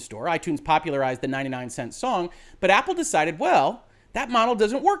iTunes Store. iTunes popularized the 99-cent song, but Apple decided, well, that model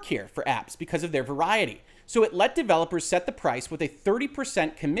doesn't work here for apps because of their variety. So it let developers set the price with a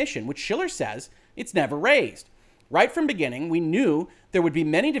 30% commission, which Schiller says it's never raised. Right from beginning, we knew there would be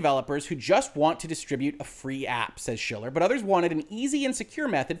many developers who just want to distribute a free app, says Schiller, but others wanted an easy and secure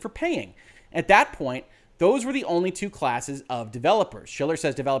method for paying. At that point, those were the only two classes of developers. Schiller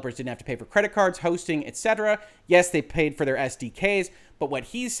says developers didn't have to pay for credit cards, hosting, etc. Yes, they paid for their SDKs, but what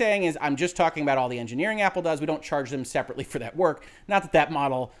he's saying is, I'm just talking about all the engineering Apple does. We don't charge them separately for that work. Not that that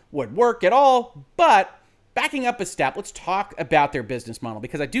model would work at all, but backing up a step, let's talk about their business model,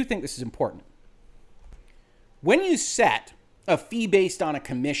 because I do think this is important. When you set a fee based on a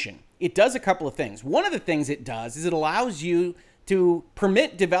commission, it does a couple of things. One of the things it does is it allows you to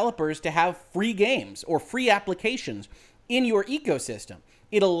permit developers to have free games or free applications in your ecosystem.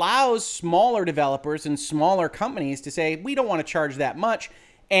 It allows smaller developers and smaller companies to say, we don't want to charge that much,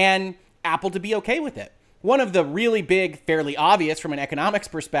 and Apple to be okay with it. One of the really big, fairly obvious from an economics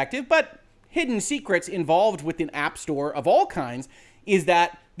perspective, but hidden secrets involved with an app store of all kinds is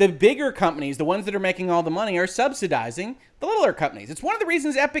that the bigger companies, the ones that are making all the money, are subsidizing the littler companies. It's one of the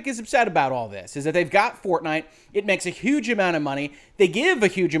reasons Epic is upset about all this, is that they've got Fortnite. It makes a huge amount of money. They give a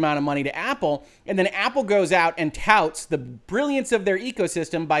huge amount of money to Apple, and then Apple goes out and touts the brilliance of their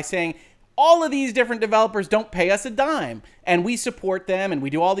ecosystem by saying, all of these different developers don't pay us a dime, and we support them and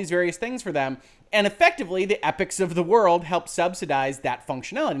we do all these various things for them. And effectively, the Epics of the world help subsidize that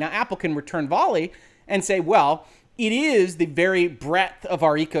functionality. Now, Apple can return volley and say, well, it is the very breadth of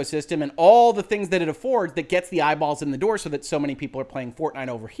our ecosystem and all the things that it affords that gets the eyeballs in the door so that so many people are playing Fortnite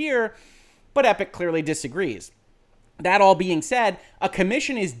over here. But Epic clearly disagrees. That all being said, a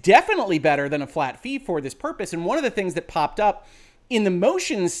commission is definitely better than a flat fee for this purpose. And one of the things that popped up in the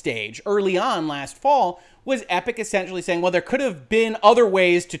motion stage early on last fall was Epic essentially saying, well, there could have been other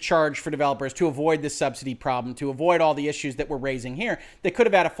ways to charge for developers to avoid this subsidy problem, to avoid all the issues that we're raising here. They could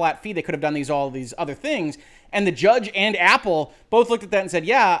have had a flat fee. They could have done all these other things. And the judge and Apple both looked at that and said,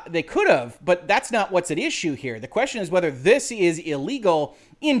 yeah, they could have, but that's not what's at issue here. The question is whether this is illegal.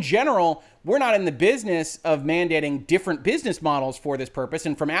 In general, we're not in the business of mandating different business models for this purpose.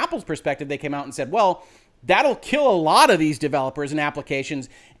 And from Apple's perspective, they came out and said, well, that'll kill a lot of these developers and applications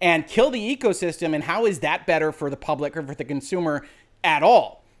and kill the ecosystem. And how is that better for the public or for the consumer at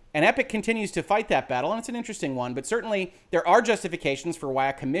all? And Epic continues to fight that battle, and it's an interesting one. But certainly, there are justifications for why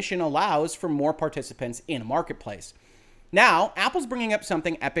a commission allows for more participants in a marketplace. Now, Apple's bringing up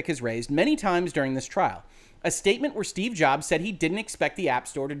something Epic has raised many times during this trial. A statement where Steve Jobs said he didn't expect the App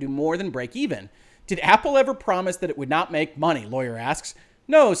Store to do more than break even. Did Apple ever promise that it would not make money? Lawyer asks.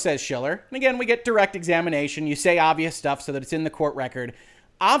 No, says Schiller. And again, we get direct examination. You say obvious stuff so that it's in the court record.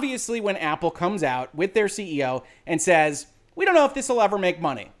 Obviously, when Apple comes out with their CEO and says, we don't know if this will ever make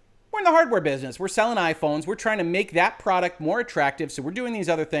money. We're in the hardware business. We're selling iPhones. We're trying to make that product more attractive. So we're doing these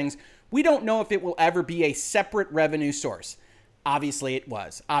other things. We don't know if it will ever be a separate revenue source. Obviously it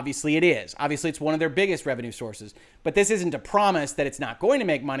was. Obviously it is. Obviously it's one of their biggest revenue sources. But this isn't a promise that it's not going to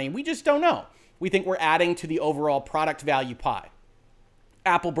make money. We just don't know. We think we're adding to the overall product value pie.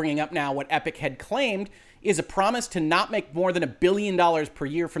 Apple bringing up now what Epic had claimed is a promise to not make more than $1 billion per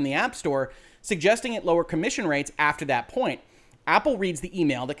year from the App Store, suggesting it lower commission rates after that point. Apple reads the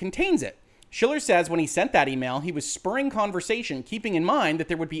email that contains it. Schiller says when he sent that email, he was spurring conversation, keeping in mind that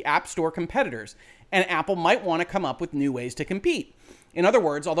there would be App Store competitors, and Apple might want to come up with new ways to compete. In other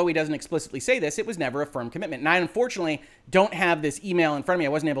words, although he doesn't explicitly say this, it was never a firm commitment. And I unfortunately don't have this email in front of me. I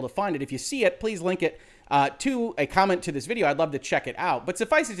wasn't able to find it. If you see it, please link it to a comment to this video. I'd love to check it out. But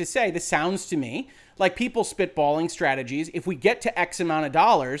suffice it to say, this sounds to me like people spitballing strategies. If we get to X amount of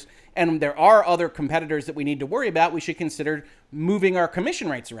dollars and there are other competitors that we need to worry about, we should consider moving our commission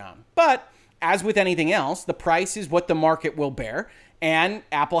rates around. But as with anything else, the price is what the market will bear. And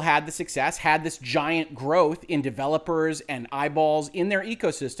Apple had the success, had this giant growth in developers and eyeballs in their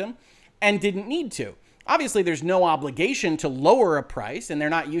ecosystem and didn't need to. Obviously, there's no obligation to lower a price, and they're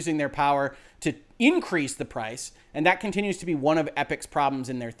not using their power to increase the price. And that continues to be one of Epic's problems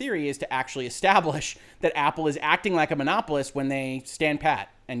in their theory, is to actually establish that Apple is acting like a monopolist when they stand pat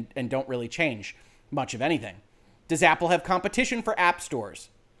and don't really change much of anything. Does Apple have competition for app stores?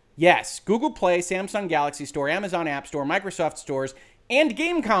 Yes. Google Play, Samsung Galaxy Store, Amazon App Store, Microsoft stores, and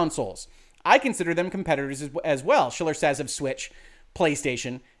game consoles. I consider them competitors as well, Schiller says of Switch,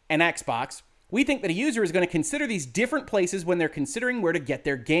 PlayStation, and Xbox. We think that a user is going to consider these different places when they're considering where to get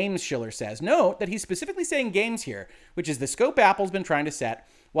their games, Schiller says. Note that he's specifically saying games here, which is the scope Apple's been trying to set,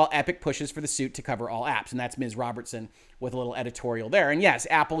 while Epic pushes for the suit to cover all apps. And that's Ms. Robertson with a little editorial there. And yes,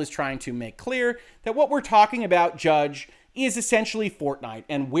 Apple is trying to make clear that what we're talking about, Judge, is essentially Fortnite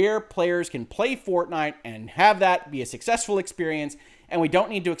and where players can play Fortnite and have that be a successful experience. And we don't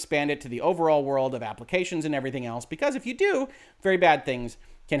need to expand it to the overall world of applications and everything else, because if you do, very bad things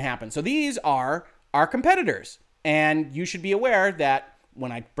can happen. So these are our competitors. And you should be aware that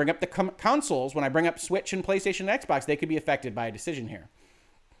when I bring up the consoles, when I bring up Switch and PlayStation and Xbox, they could be affected by a decision here.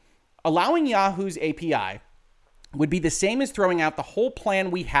 Allowing Yahoo's API would be the same as throwing out the whole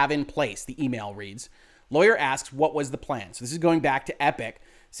plan we have in place, the email reads. Lawyer asks, what was the plan? So this is going back to Epic,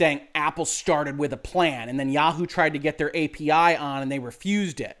 saying Apple started with a plan, and then Yahoo tried to get their API on, and they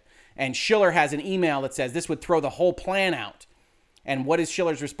refused it. And Schiller has an email that says this would throw the whole plan out. And what is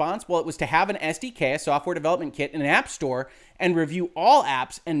Schiller's response? Well, it was to have an SDK, a software development kit, in an app store and review all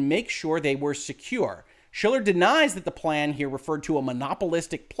apps and make sure they were secure. Schiller denies that the plan here referred to a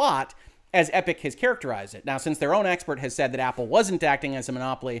monopolistic plot as Epic has characterized it. Now, since their own expert has said that Apple wasn't acting as a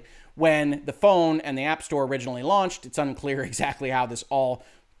monopoly when the phone and the App Store originally launched, it's unclear exactly how this all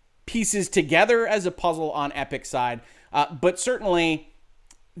pieces together as a puzzle on Epic's side. But certainly,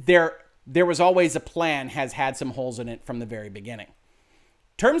 there was always a plan, has had some holes in it from the very beginning.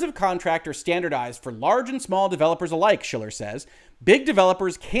 Terms of contract are standardized for large and small developers alike, Schiller says. Big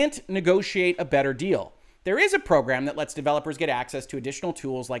developers can't negotiate a better deal. There is a program that lets developers get access to additional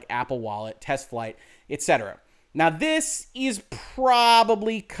tools like Apple Wallet, Test Flight, etc. Now, this is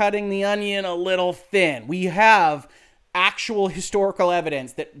probably cutting the onion a little thin. We have actual historical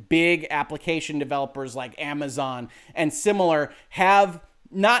evidence that big application developers like Amazon and similar have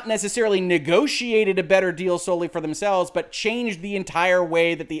not necessarily negotiated a better deal solely for themselves, but changed the entire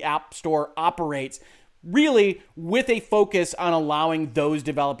way that the App Store operates, really with a focus on allowing those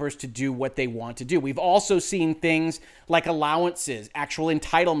developers to do what they want to do. We've also seen things like allowances, actual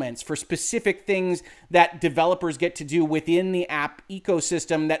entitlements for specific things that developers get to do within the app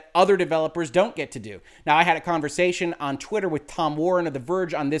ecosystem that other developers don't get to do. Now, I had a conversation on Twitter with Tom Warren of The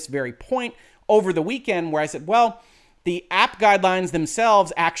Verge on this very point over the weekend where I said, well, the app guidelines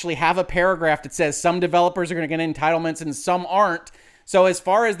themselves actually have a paragraph that says some developers are going to get entitlements and some aren't. So as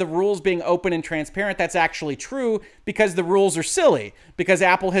far as the rules being open and transparent, that's actually true because the rules are silly. Because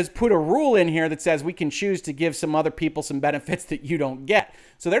Apple has put a rule in here that says we can choose to give some other people some benefits that you don't get.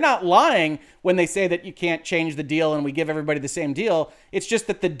 So they're not lying when they say that you can't change the deal and we give everybody the same deal. It's just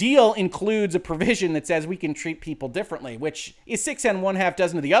that the deal includes a provision that says we can treat people differently, which is 6 and 1/2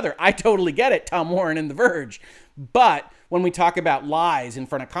 dozen of the other. I totally get it, Tom Warren and The Verge. But when we talk about lies in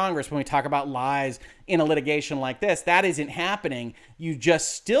front of Congress, when we talk about lies in a litigation like this, that isn't happening. You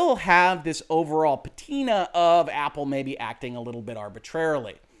just still have this overall patina of Apple maybe acting a little bit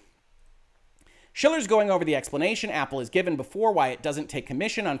arbitrarily. Schiller's going over the explanation Apple has given before why it doesn't take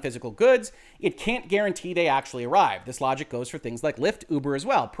commission on physical goods. It can't guarantee they actually arrive. This logic goes for things like Lyft, Uber as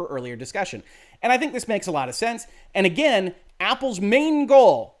well, per earlier discussion. And I think this makes a lot of sense. And again, Apple's main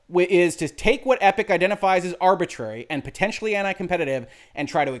goal is to take what Epic identifies as arbitrary and potentially anti-competitive and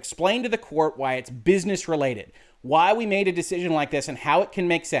try to explain to the court why it's business related, why we made a decision like this and how it can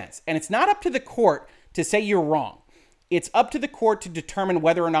make sense. And it's not up to the court to say you're wrong. It's up to the court to determine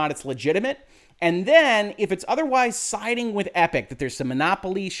whether or not it's legitimate. And then if it's otherwise siding with Epic, that there's some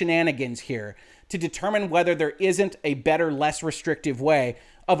monopoly shenanigans here, to determine whether there isn't a better, less restrictive way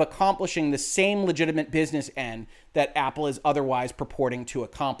of accomplishing the same legitimate business end that Apple is otherwise purporting to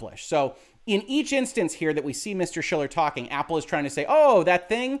accomplish. So in each instance here that we see Mr. Schiller talking, Apple is trying to say, oh, that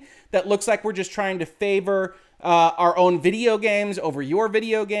thing that looks like we're just trying to favor our own video games over your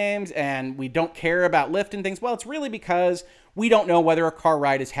video games and we don't care about Lyft and things. Well, it's really because we don't know whether a car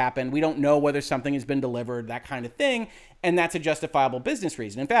ride has happened. We don't know whether something has been delivered, that kind of thing. And that's a justifiable business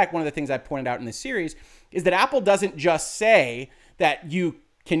reason. In fact, one of the things I pointed out in this series is that Apple doesn't just say that you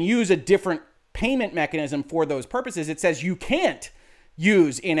can use a different payment mechanism for those purposes. It says you can't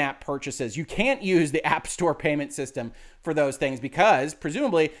use in-app purchases. You can't use the App Store payment system for those things because,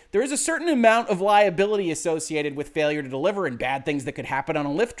 presumably, there is a certain amount of liability associated with failure to deliver and bad things that could happen on a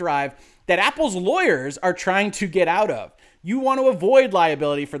Lyft drive that Apple's lawyers are trying to get out of. You want to avoid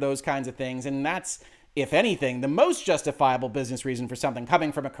liability for those kinds of things, and that's, if anything, the most justifiable business reason for something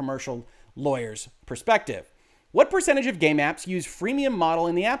coming from a commercial lawyer's perspective. What percentage of game apps use freemium model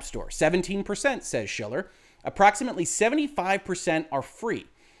in the App Store? 17%, says Schiller. Approximately 75% are free.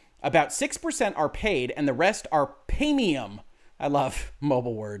 About 6% are paid, and the rest are paymium. I love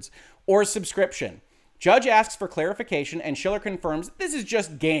mobile words. Or subscription. Judge asks for clarification, and Schiller confirms this is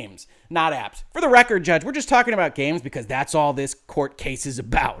just games, not apps. For the record, Judge, we're just talking about games because that's all this court case is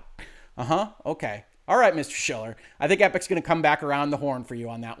about. Okay. All right, Mr. Schiller. I think Epic's going to come back around the horn for you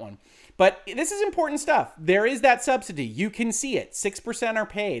on that one. But this is important stuff. There is that subsidy. You can see it. 6% are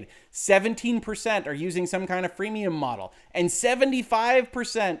paid. 17% are using some kind of freemium model. And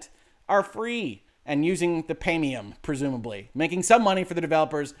 75% are free and using the paymium, presumably, making some money for the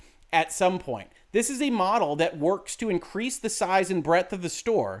developers at some point. This is a model that works to increase the size and breadth of the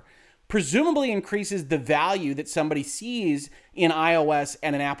store, presumably increases the value that somebody sees in iOS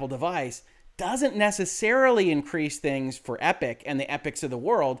and an Apple device, doesn't necessarily increase things for Epic and the Epics of the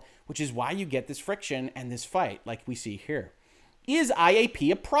world, which is why you get this friction and this fight like we see here. Is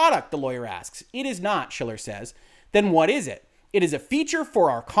IAP a product, the lawyer asks. It is not, Schiller says. Then what is it? It is a feature for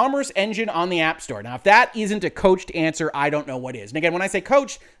our commerce engine on the App Store. Now, if that isn't a coached answer, I don't know what is. And again, when I say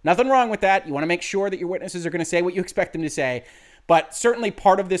coached, nothing wrong with that. You want to make sure that your witnesses are going to say what you expect them to say. But certainly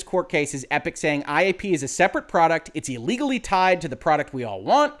part of this court case is Epic saying IAP is a separate product. It's illegally tied to the product we all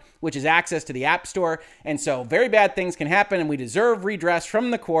want, which is access to the App Store. And so very bad things can happen and we deserve redress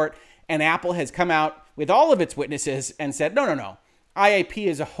from the court. And Apple has come out with all of its witnesses and said, no. IAP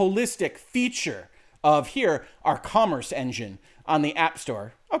is a holistic feature of here, our commerce engine on the App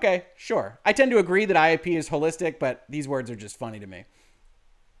Store. Okay, sure. I tend to agree that IAP is holistic, but these words are just funny to me.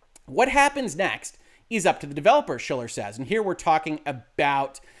 What happens next is up to the developer, Schiller says. And here we're talking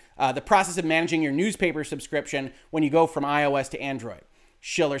about the process of managing your newspaper subscription when you go from iOS to Android.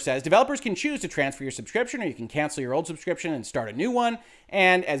 Schiller says, developers can choose to transfer your subscription, or you can cancel your old subscription and start a new one.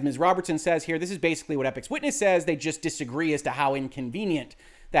 And as Ms. Robertson says here, this is basically what Epic's witness says. They just disagree as to how inconvenient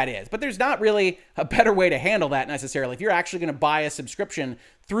that is. But there's not really a better way to handle that necessarily. If you're actually going to buy a subscription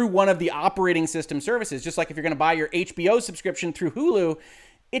through one of the operating system services, just like if you're going to buy your HBO subscription through Hulu,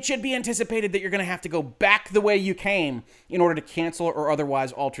 it should be anticipated that you're going to have to go back the way you came in order to cancel or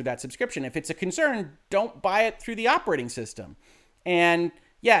otherwise alter that subscription. If it's a concern, don't buy it through the operating system. And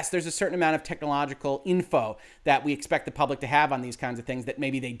yes, there's a certain amount of technological info that we expect the public to have on these kinds of things that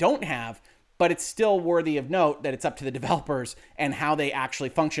maybe they don't have, but it's still worthy of note that it's up to the developers and how they actually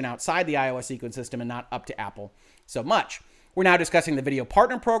function outside the iOS ecosystem and not up to Apple so much. We're now discussing the Video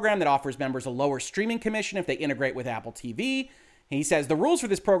Partner Program that offers members a lower streaming commission if they integrate with Apple TV. He says the rules for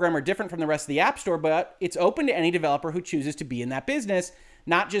this program are different from the rest of the App Store, but it's open to any developer who chooses to be in that business,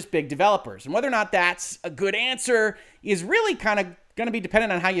 not just big developers. And whether or not that's a good answer is really kind of going to be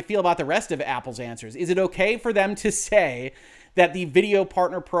dependent on how you feel about the rest of Apple's answers. Is it okay for them to say that the Video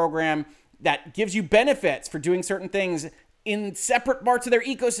Partner Program that gives you benefits for doing certain things in separate parts of their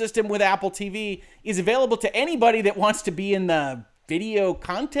ecosystem with Apple TV is available to anybody that wants to be in the video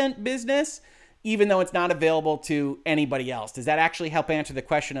content business, even though it's not available to anybody else? Does that actually help answer the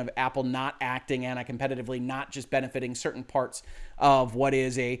question of Apple not acting anti-competitively, not just benefiting certain parts of what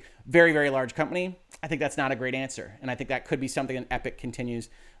is a very, very large company? I think that's not a great answer. And I think that could be something that Epic continues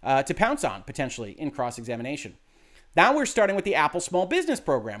to pounce on, potentially, in cross-examination. Now we're starting with the Apple Small Business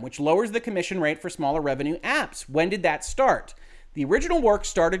Program, which lowers the commission rate for smaller revenue apps. When did that start? The original work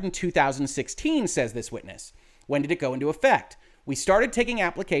started in 2016, says this witness. When did it go into effect? We started taking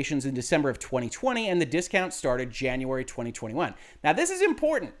applications in December of 2020, and the discount started January 2021. Now, this is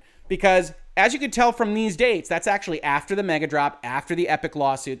important because, as you could tell from these dates, that's actually after the mega drop, after the Epic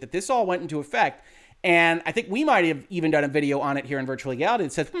lawsuit, that this all went into effect. And I think we might have even done a video on it here in Virtual Legality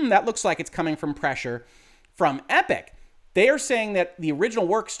that says, that looks like it's coming from pressure from Epic. They are saying that the original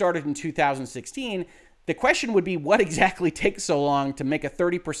work started in 2016. The question would be, what exactly takes so long to make a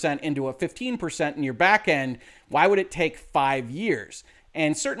 30% into a 15% in your back end? Why would it take 5 years?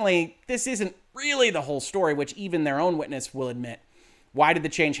 And certainly, this isn't really the whole story, which even their own witness will admit. Why did the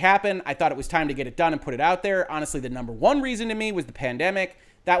change happen? I thought it was time to get it done and put it out there. Honestly, the number one reason to me was the pandemic.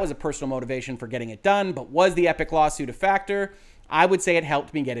 That was a personal motivation for getting it done. But was the Epic lawsuit a factor? I would say it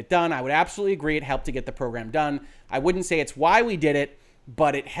helped me get it done. I would absolutely agree it helped to get the program done. I wouldn't say it's why we did it,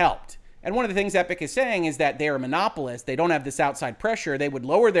 but it helped. And one of the things Epic is saying is that they're a monopolist. They don't have this outside pressure. They would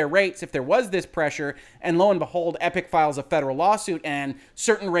lower their rates if there was this pressure. And lo and behold, Epic files a federal lawsuit and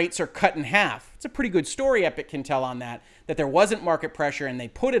certain rates are cut in half. It's a pretty good story Epic can tell on that there wasn't market pressure and they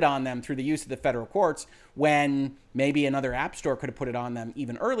put it on them through the use of the federal courts when maybe another app store could have put it on them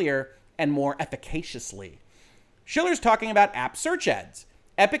even earlier and more efficaciously. Schiller's talking about app search ads.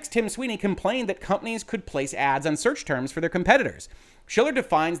 Epic's Tim Sweeney complained that companies could place ads on search terms for their competitors. Schiller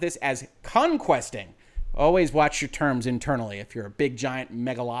defines this as conquesting. Always watch your terms internally if you're a big, giant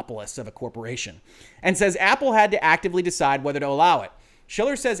megalopolis of a corporation. And says Apple had to actively decide whether to allow it.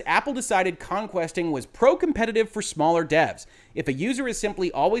 Schiller says Apple decided conquesting was pro-competitive for smaller devs. If a user is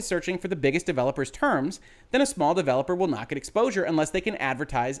simply always searching for the biggest developer's terms, then a small developer will not get exposure unless they can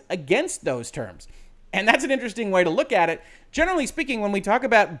advertise against those terms. And that's an interesting way to look at it. Generally speaking, when we talk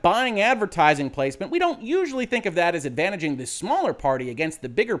about buying advertising placement, we don't usually think of that as advantaging the smaller party against the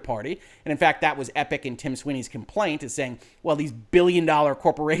bigger party. And in fact, that was Epic and Tim Sweeney's complaint, is saying, well, these billion-dollar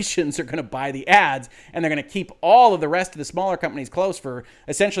corporations are going to buy the ads, and they're going to keep all of the rest of the smaller companies close for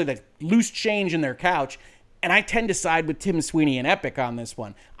essentially the loose change in their couch. And I tend to side with Tim Sweeney and Epic on this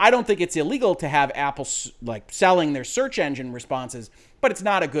one. I don't think it's illegal to have Apple selling their search engine responses, but it's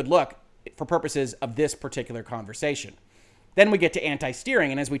not a good look for purposes of this particular conversation. Then we get to anti-steering,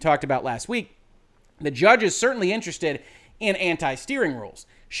 and as we talked about last week, the judge is certainly interested in anti-steering rules.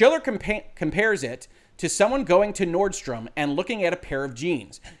 Schiller compares it to someone going to Nordstrom and looking at a pair of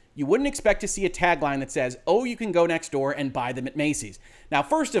jeans. You wouldn't expect to see a tagline that says, oh, you can go next door and buy them at Macy's. Now,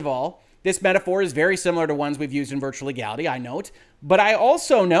 first of all, this metaphor is very similar to ones we've used in Virtual Legality, I note, but I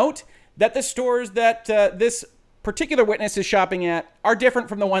also note that the stores that this particular witness is shopping at are different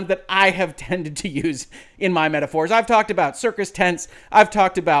from the ones that I have tended to use in my metaphors. I've talked about circus tents, I've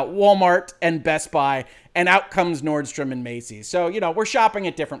talked about Walmart and Best Buy, and out comes Nordstrom and Macy's. So, we're shopping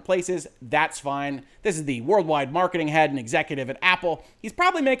at different places. That's fine. This is the worldwide marketing head and executive at Apple. He's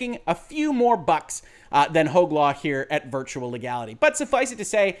probably making a few more bucks than Hogue Law here at Virtual Legality. But suffice it to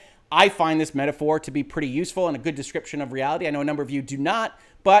say, I find this metaphor to be pretty useful and a good description of reality. I know a number of you do not,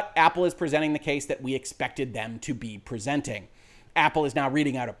 but Apple is presenting the case that we expected them to be presenting. Apple is now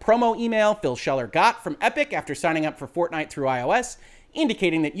reading out a promo email Phil Schiller got from Epic after signing up for Fortnite through iOS.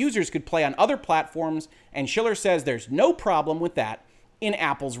 indicating that users could play on other platforms, and Schiller says there's no problem with that in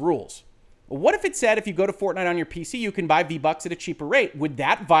Apple's rules. What if it said if you go to Fortnite on your PC, you can buy V-Bucks at a cheaper rate? Would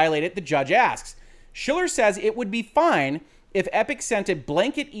that violate it? The judge asks. Schiller says it would be fine if Epic sent a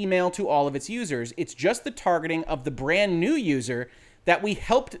blanket email to all of its users. It's just the targeting of the brand new user that we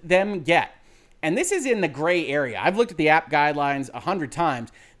helped them get. And this is in the gray area. I've looked at the app guidelines 100 times.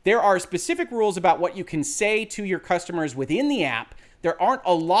 There are specific rules about what you can say to your customers within the app. There aren't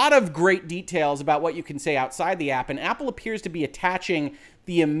a lot of great details about what you can say outside the app, and Apple appears to be attaching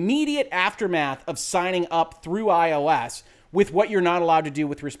the immediate aftermath of signing up through iOS with what you're not allowed to do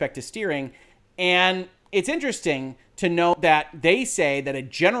with respect to steering. And it's interesting to note that they say that a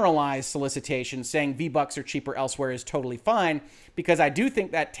generalized solicitation saying V-Bucks are cheaper elsewhere is totally fine, because I do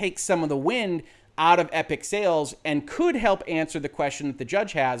think that takes some of the wind out of Epic sales and could help answer the question that the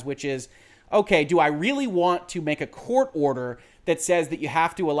judge has, which is, okay, do I really want to make a court order that says that you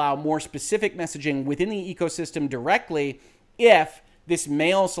have to allow more specific messaging within the ecosystem directly if this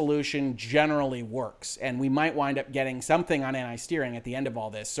mail solution generally works? And we might wind up getting something on anti-steering at the end of all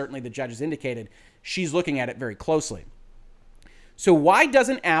this. Certainly the judge has indicated she's looking at it very closely. So why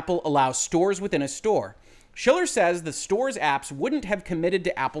doesn't Apple allow stores within a store? Schiller says the store's apps wouldn't have committed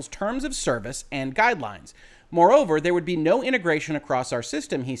to Apple's terms of service and guidelines. Moreover, there would be no integration across our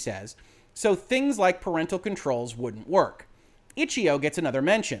system, he says, so things like parental controls wouldn't work. Itch.io gets another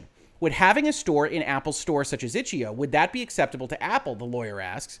mention. Would having a store in Apple's store such as Itch.io, would that be acceptable to Apple, the lawyer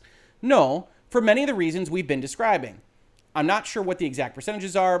asks. No, for many of the reasons we've been describing. I'm not sure what the exact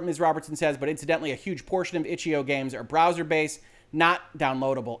percentages are, Ms. Robertson says, but incidentally, a huge portion of Itch.io games are browser-based, not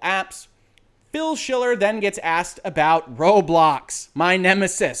downloadable apps. Phil Schiller then gets asked about Roblox, my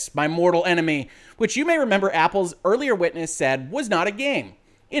nemesis, my mortal enemy, which you may remember Apple's earlier witness said was not a game.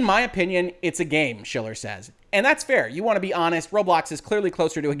 In my opinion, it's a game, Schiller says. And that's fair. You want to be honest. Roblox is clearly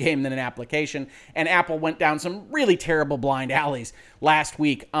closer to a game than an application, and Apple went down some really terrible blind alleys last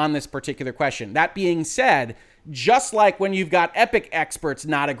week on this particular question. That being said, just like when you've got Epic experts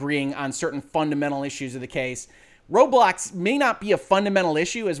not agreeing on certain fundamental issues of the case, Roblox may not be a fundamental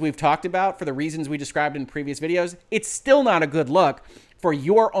issue, as we've talked about, for the reasons we described in previous videos. It's still not a good look for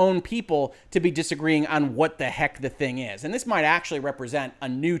your own people to be disagreeing on what the heck the thing is. And this might actually represent a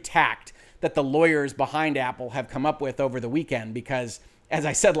new tact that the lawyers behind Apple have come up with over the weekend, because, as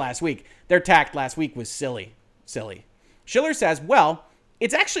I said last week, their tact last week was silly. Schiller says, well,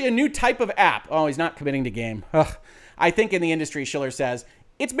 it's actually a new type of app. Oh, he's not committing to game. Ugh. I think in the industry, Schiller says,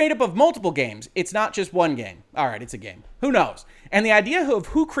 it's made up of multiple games. It's not just one game. All right, it's a game. Who knows? And the idea of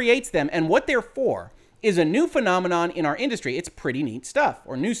who creates them and what they're for is a new phenomenon in our industry. It's pretty neat stuff,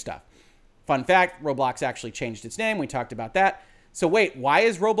 or new stuff. Fun fact, Roblox actually changed its name. We talked about that. So wait, why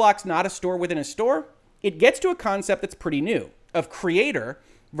is Roblox not a store within a store? It gets to a concept that's pretty new, of creator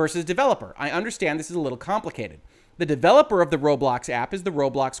versus developer. I understand this is a little complicated. The developer of the Roblox app is the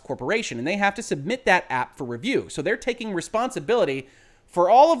Roblox Corporation, and they have to submit that app for review. So they're taking responsibility for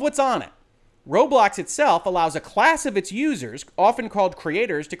all of what's on it. Roblox itself allows a class of its users, often called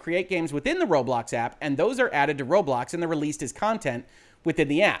creators, to create games within the Roblox app, and those are added to Roblox and they're released as content within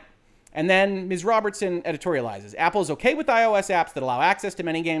the app. And then Ms. Robertson editorializes, Apple is okay with iOS apps that allow access to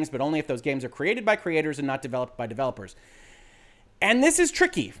many games, but only if those games are created by creators and not developed by developers. And this is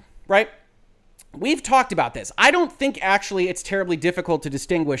tricky, right? We've talked about this. I don't think actually it's terribly difficult to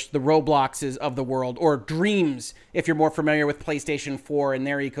distinguish the Robloxes of the world, or Dreams, if you're more familiar with PlayStation 4 and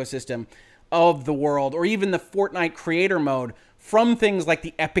their ecosystem of the world, or even the Fortnite creator mode, from things like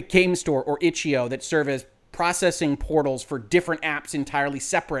the Epic Game Store or Itch.io that serve as processing portals for different apps entirely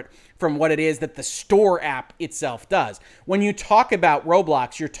separate from what it is that the store app itself does. When you talk about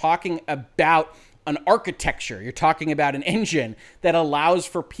Roblox, you're talking about an architecture. You're talking about an engine that allows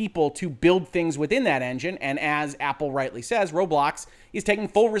for people to build things within that engine. And as Apple rightly says, Roblox is taking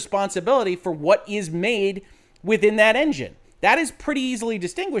full responsibility for what is made within that engine. That is pretty easily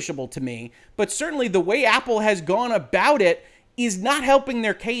distinguishable to me, but certainly the way Apple has gone about it is not helping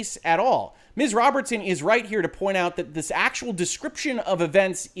their case at all. Ms. Robertson is right here to point out that this actual description of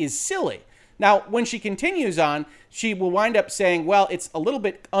events is silly. Now, when she continues on, she will wind up saying, well, it's a little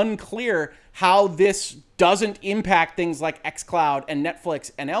bit unclear how this doesn't impact things like xCloud and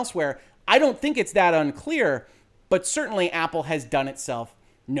Netflix and elsewhere. I don't think it's that unclear, but certainly Apple has done itself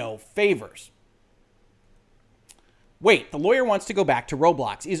no favors. Wait, the lawyer wants to go back to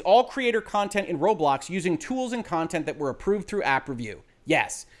Roblox. Is all creator content in Roblox using tools and content that were approved through app review?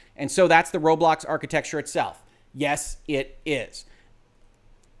 Yes. And so that's the Roblox architecture itself. Yes, it is.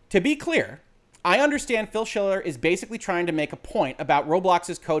 To be clear, I understand Phil Schiller is basically trying to make a point about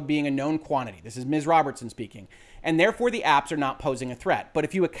Roblox's code being a known quantity. This is Ms. Robertson speaking. and therefore the apps are not posing a threat. But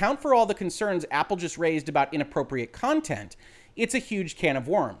if you account for all the concerns Apple just raised about inappropriate content, it's a huge can of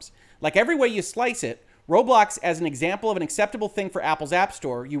worms. Like every way you slice it, Roblox, as an example of an acceptable thing for Apple's App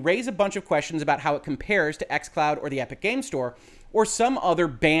Store, you raise a bunch of questions about how it compares to xCloud or the Epic Game Store or some other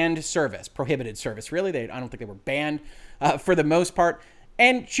banned service, prohibited service. Really, I don't think they were banned for the most part.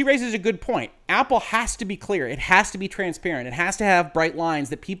 And she raises a good point. Apple has to be clear. It has to be transparent. It has to have bright lines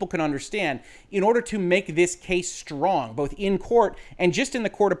that people can understand in order to make this case strong, both in court and just in the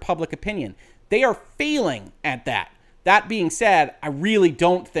court of public opinion. They are failing at that. That being said, I really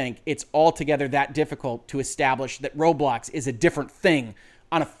don't think it's altogether that difficult to establish that Roblox is a different thing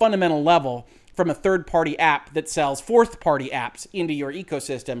on a fundamental level from a third-party app that sells fourth-party apps into your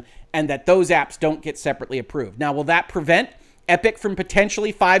ecosystem, and that those apps don't get separately approved. Now, will that prevent Epic from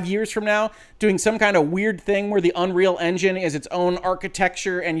potentially 5 years from now doing some kind of weird thing where the Unreal Engine is its own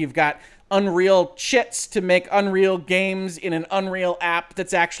architecture and you've got Unreal chits to make Unreal games in an Unreal app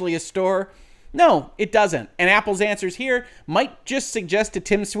that's actually a store? No, it doesn't. And Apple's answers here might just suggest to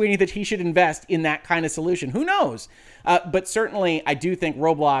Tim Sweeney that he should invest in that kind of solution. Who knows? But certainly, I do think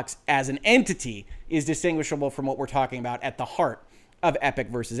Roblox as an entity is distinguishable from what we're talking about at the heart of Epic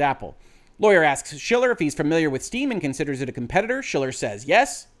versus Apple. Lawyer asks Schiller if he's familiar with Steam and considers it a competitor. Schiller says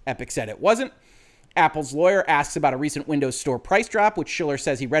yes. Epic said it wasn't. Apple's lawyer asks about a recent Windows Store price drop, which Schiller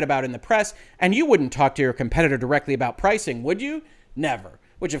says he read about in the press. And you wouldn't talk to your competitor directly about pricing, would you? Never.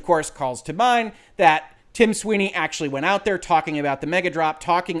 Which, of course, calls to mind that Tim Sweeney actually went out there talking about the mega drop,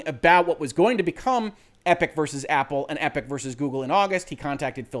 talking about what was going to become Epic versus Apple and Epic versus Google in August. He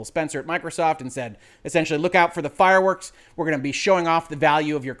contacted Phil Spencer at Microsoft and said, essentially, look out for the fireworks. We're going to be showing off the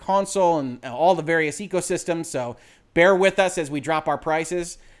value of your console and all the various ecosystems. So bear with us as we drop our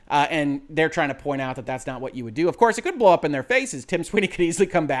prices. And they're trying to point out that that's not what you would do. Of course, it could blow up in their faces. Tim Sweeney could easily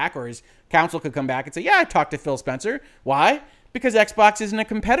come back, or his counsel could come back and say, yeah, I talked to Phil Spencer. Why? Because Xbox isn't a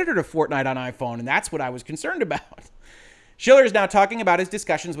competitor to Fortnite on iPhone, and that's what I was concerned about. Schiller is now talking about his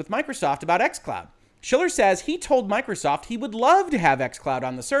discussions with Microsoft about xCloud. Schiller says he told Microsoft he would love to have xCloud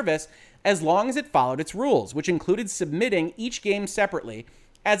on the service as long as it followed its rules, which included submitting each game separately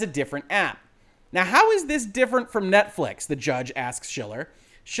as a different app. Now, how is this different from Netflix, the judge asks Schiller.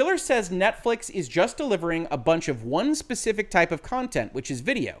 Schiller says Netflix is just delivering a bunch of one specific type of content, which is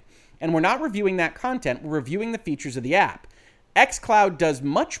video. And we're not reviewing that content, we're reviewing the features of the app. xCloud does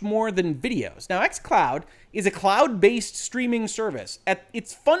much more than videos. Now, xCloud is a cloud-based streaming service. At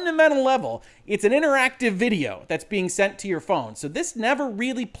its fundamental level, it's an interactive video that's being sent to your phone. So this never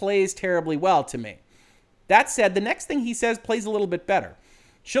really plays terribly well to me. That said, the next thing he says plays a little bit better.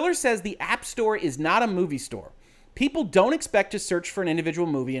 Schiller says the App Store is not a movie store. People don't expect to search for an individual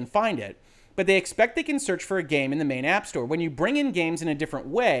movie and find it, but they expect they can search for a game in the main App Store. When you bring in games in a different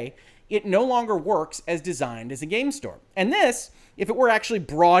way, it no longer works as designed as a game store. And this, if it were actually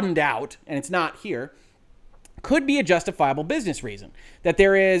broadened out, and it's not here, could be a justifiable business reason. That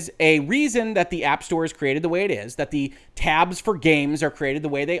there is a reason that the App Store is created the way it is, that the tabs for games are created the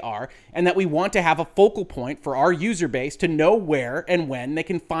way they are, and that we want to have a focal point for our user base to know where and when they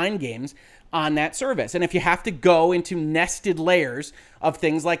can find games on that service. And if you have to go into nested layers of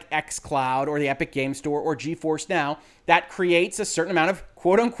things like xCloud or the Epic Game Store or GeForce Now, that creates a certain amount of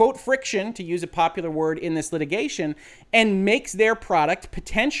quote-unquote friction, to use a popular word in this litigation, and makes their product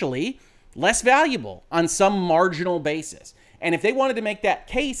potentially less valuable on some marginal basis. And if they wanted to make that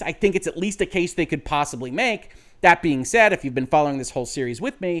case, I think it's at least a case they could possibly make. That being said, if you've been following this whole series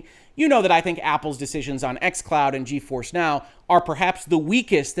with me, you know that I think Apple's decisions on xCloud and GeForce Now are perhaps the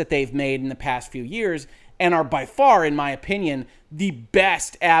weakest that they've made in the past few years, and are by far, in my opinion, the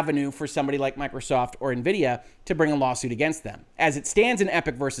best avenue for somebody like Microsoft or Nvidia to bring a lawsuit against them. As it stands in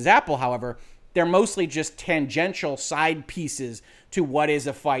Epic versus Apple, however, they're mostly just tangential side pieces to what is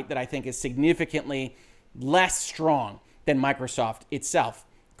a fight that I think is significantly less strong than Microsoft itself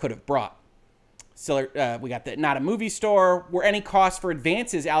could have brought. So we got the not a movie store. Were any costs for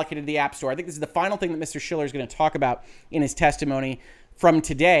advances allocated to the App Store? I think this is the final thing that Mr. Schiller is going to talk about in his testimony from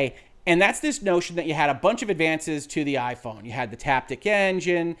today. And that's this notion that you had a bunch of advances to the iPhone. You had the Taptic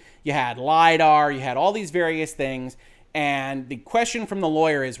engine, you had LiDAR, you had all these various things. And the question from the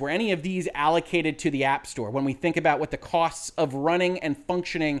lawyer is, were any of these allocated to the App Store? When we think about what the costs of running and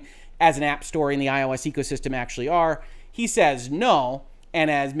functioning as an App Store in the iOS ecosystem actually are, he says no. And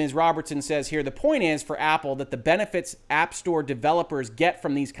as Ms. Robertson says here, the point is for Apple that the benefits App Store developers get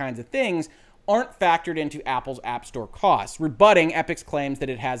from these kinds of things aren't factored into Apple's App Store costs, rebutting Epic's claims that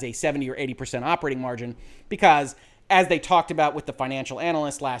it has a 70 or 80% operating margin because, as they talked about with the financial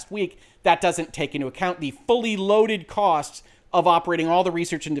analyst last week, that doesn't take into account the fully loaded costs of operating all the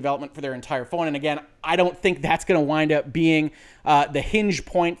research and development for their entire phone. And again, I don't think that's going to wind up being the hinge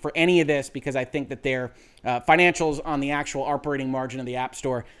point for any of this, because I think that their financials on the actual operating margin of the App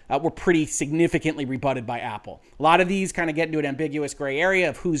Store were pretty significantly rebutted by Apple. A lot of these kind of get into an ambiguous gray area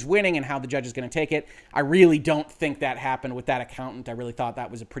of who's winning and how the judge is going to take it. I really don't think that happened with that accountant. I really thought that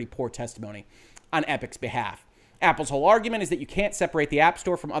was a pretty poor testimony on Epic's behalf. Apple's whole argument is that you can't separate the App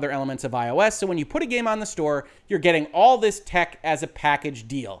Store from other elements of iOS, so when you put a game on the store, you're getting all this tech as a package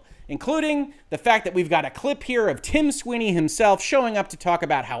deal, including the fact that we've got a clip here of Tim Sweeney himself showing up to talk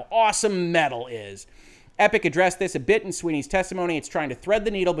about how awesome Metal is. Epic addressed this a bit in Sweeney's testimony. It's trying to thread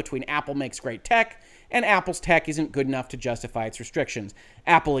the needle between Apple makes great tech and Apple's tech isn't good enough to justify its restrictions.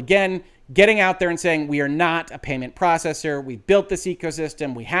 Apple, again, getting out there and saying, we are not a payment processor. We've built this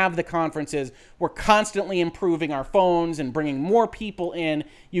ecosystem. We have the conferences. We're constantly improving our phones and bringing more people in.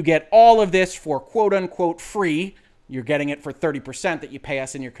 You get all of this for quote-unquote free. You're getting it for 30% that you pay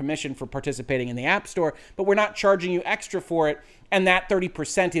us in your commission for participating in the App Store, but we're not charging you extra for it, and that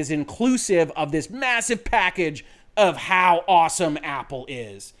 30% is inclusive of this massive package of how awesome Apple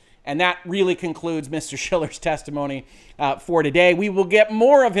is. And that really concludes Mr. Schiller's testimony for today. We will get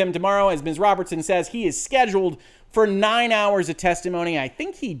more of him tomorrow. As Ms. Robertson says, he is scheduled for 9 hours of testimony. I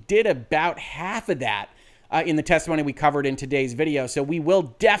think he did about half of that in the testimony we covered in today's video. So we will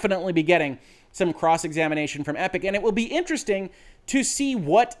definitely be getting some cross-examination from Epic, and it will be interesting to see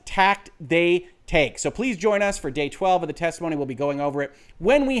what tact they take. So please join us for day 12 of the testimony. We'll be going over it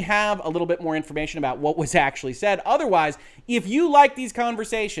when we have a little bit more information about what was actually said. Otherwise, if you like these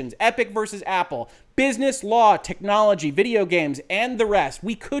conversations, Epic versus Apple, business, law, technology, video games, and the rest,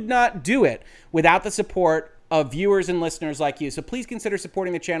 we could not do it without the support of viewers and listeners like you. So please consider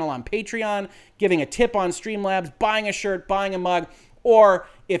supporting the channel on Patreon, giving a tip on Streamlabs, buying a shirt, buying a mug, or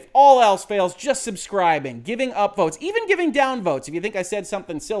if all else fails, just subscribing, giving up votes, even giving down votes. If you think I said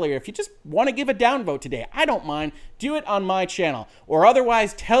something silly, or if you just want to give a down vote today, I don't mind. Do it on my channel. Or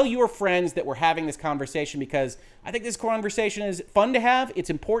otherwise, tell your friends that we're having this conversation, because I think this conversation is fun to have,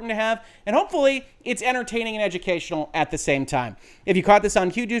 it's important to have, and hopefully it's entertaining and educational at the same time. If you caught this on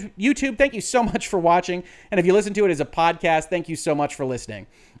YouTube, thank you so much for watching. And if you listen to it as a podcast, thank you so much for listening.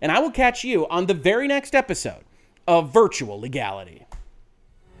 And I will catch you on the very next episode of Virtual Legality.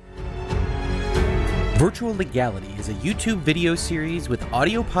 Virtual Legality is a YouTube video series with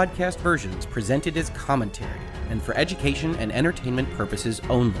audio podcast versions presented as commentary and for education and entertainment purposes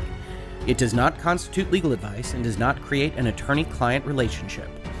only. It does not constitute legal advice and does not create an attorney-client relationship.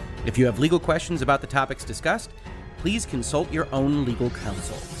 If you have legal questions about the topics discussed, please consult your own legal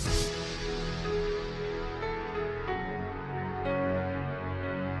counsel.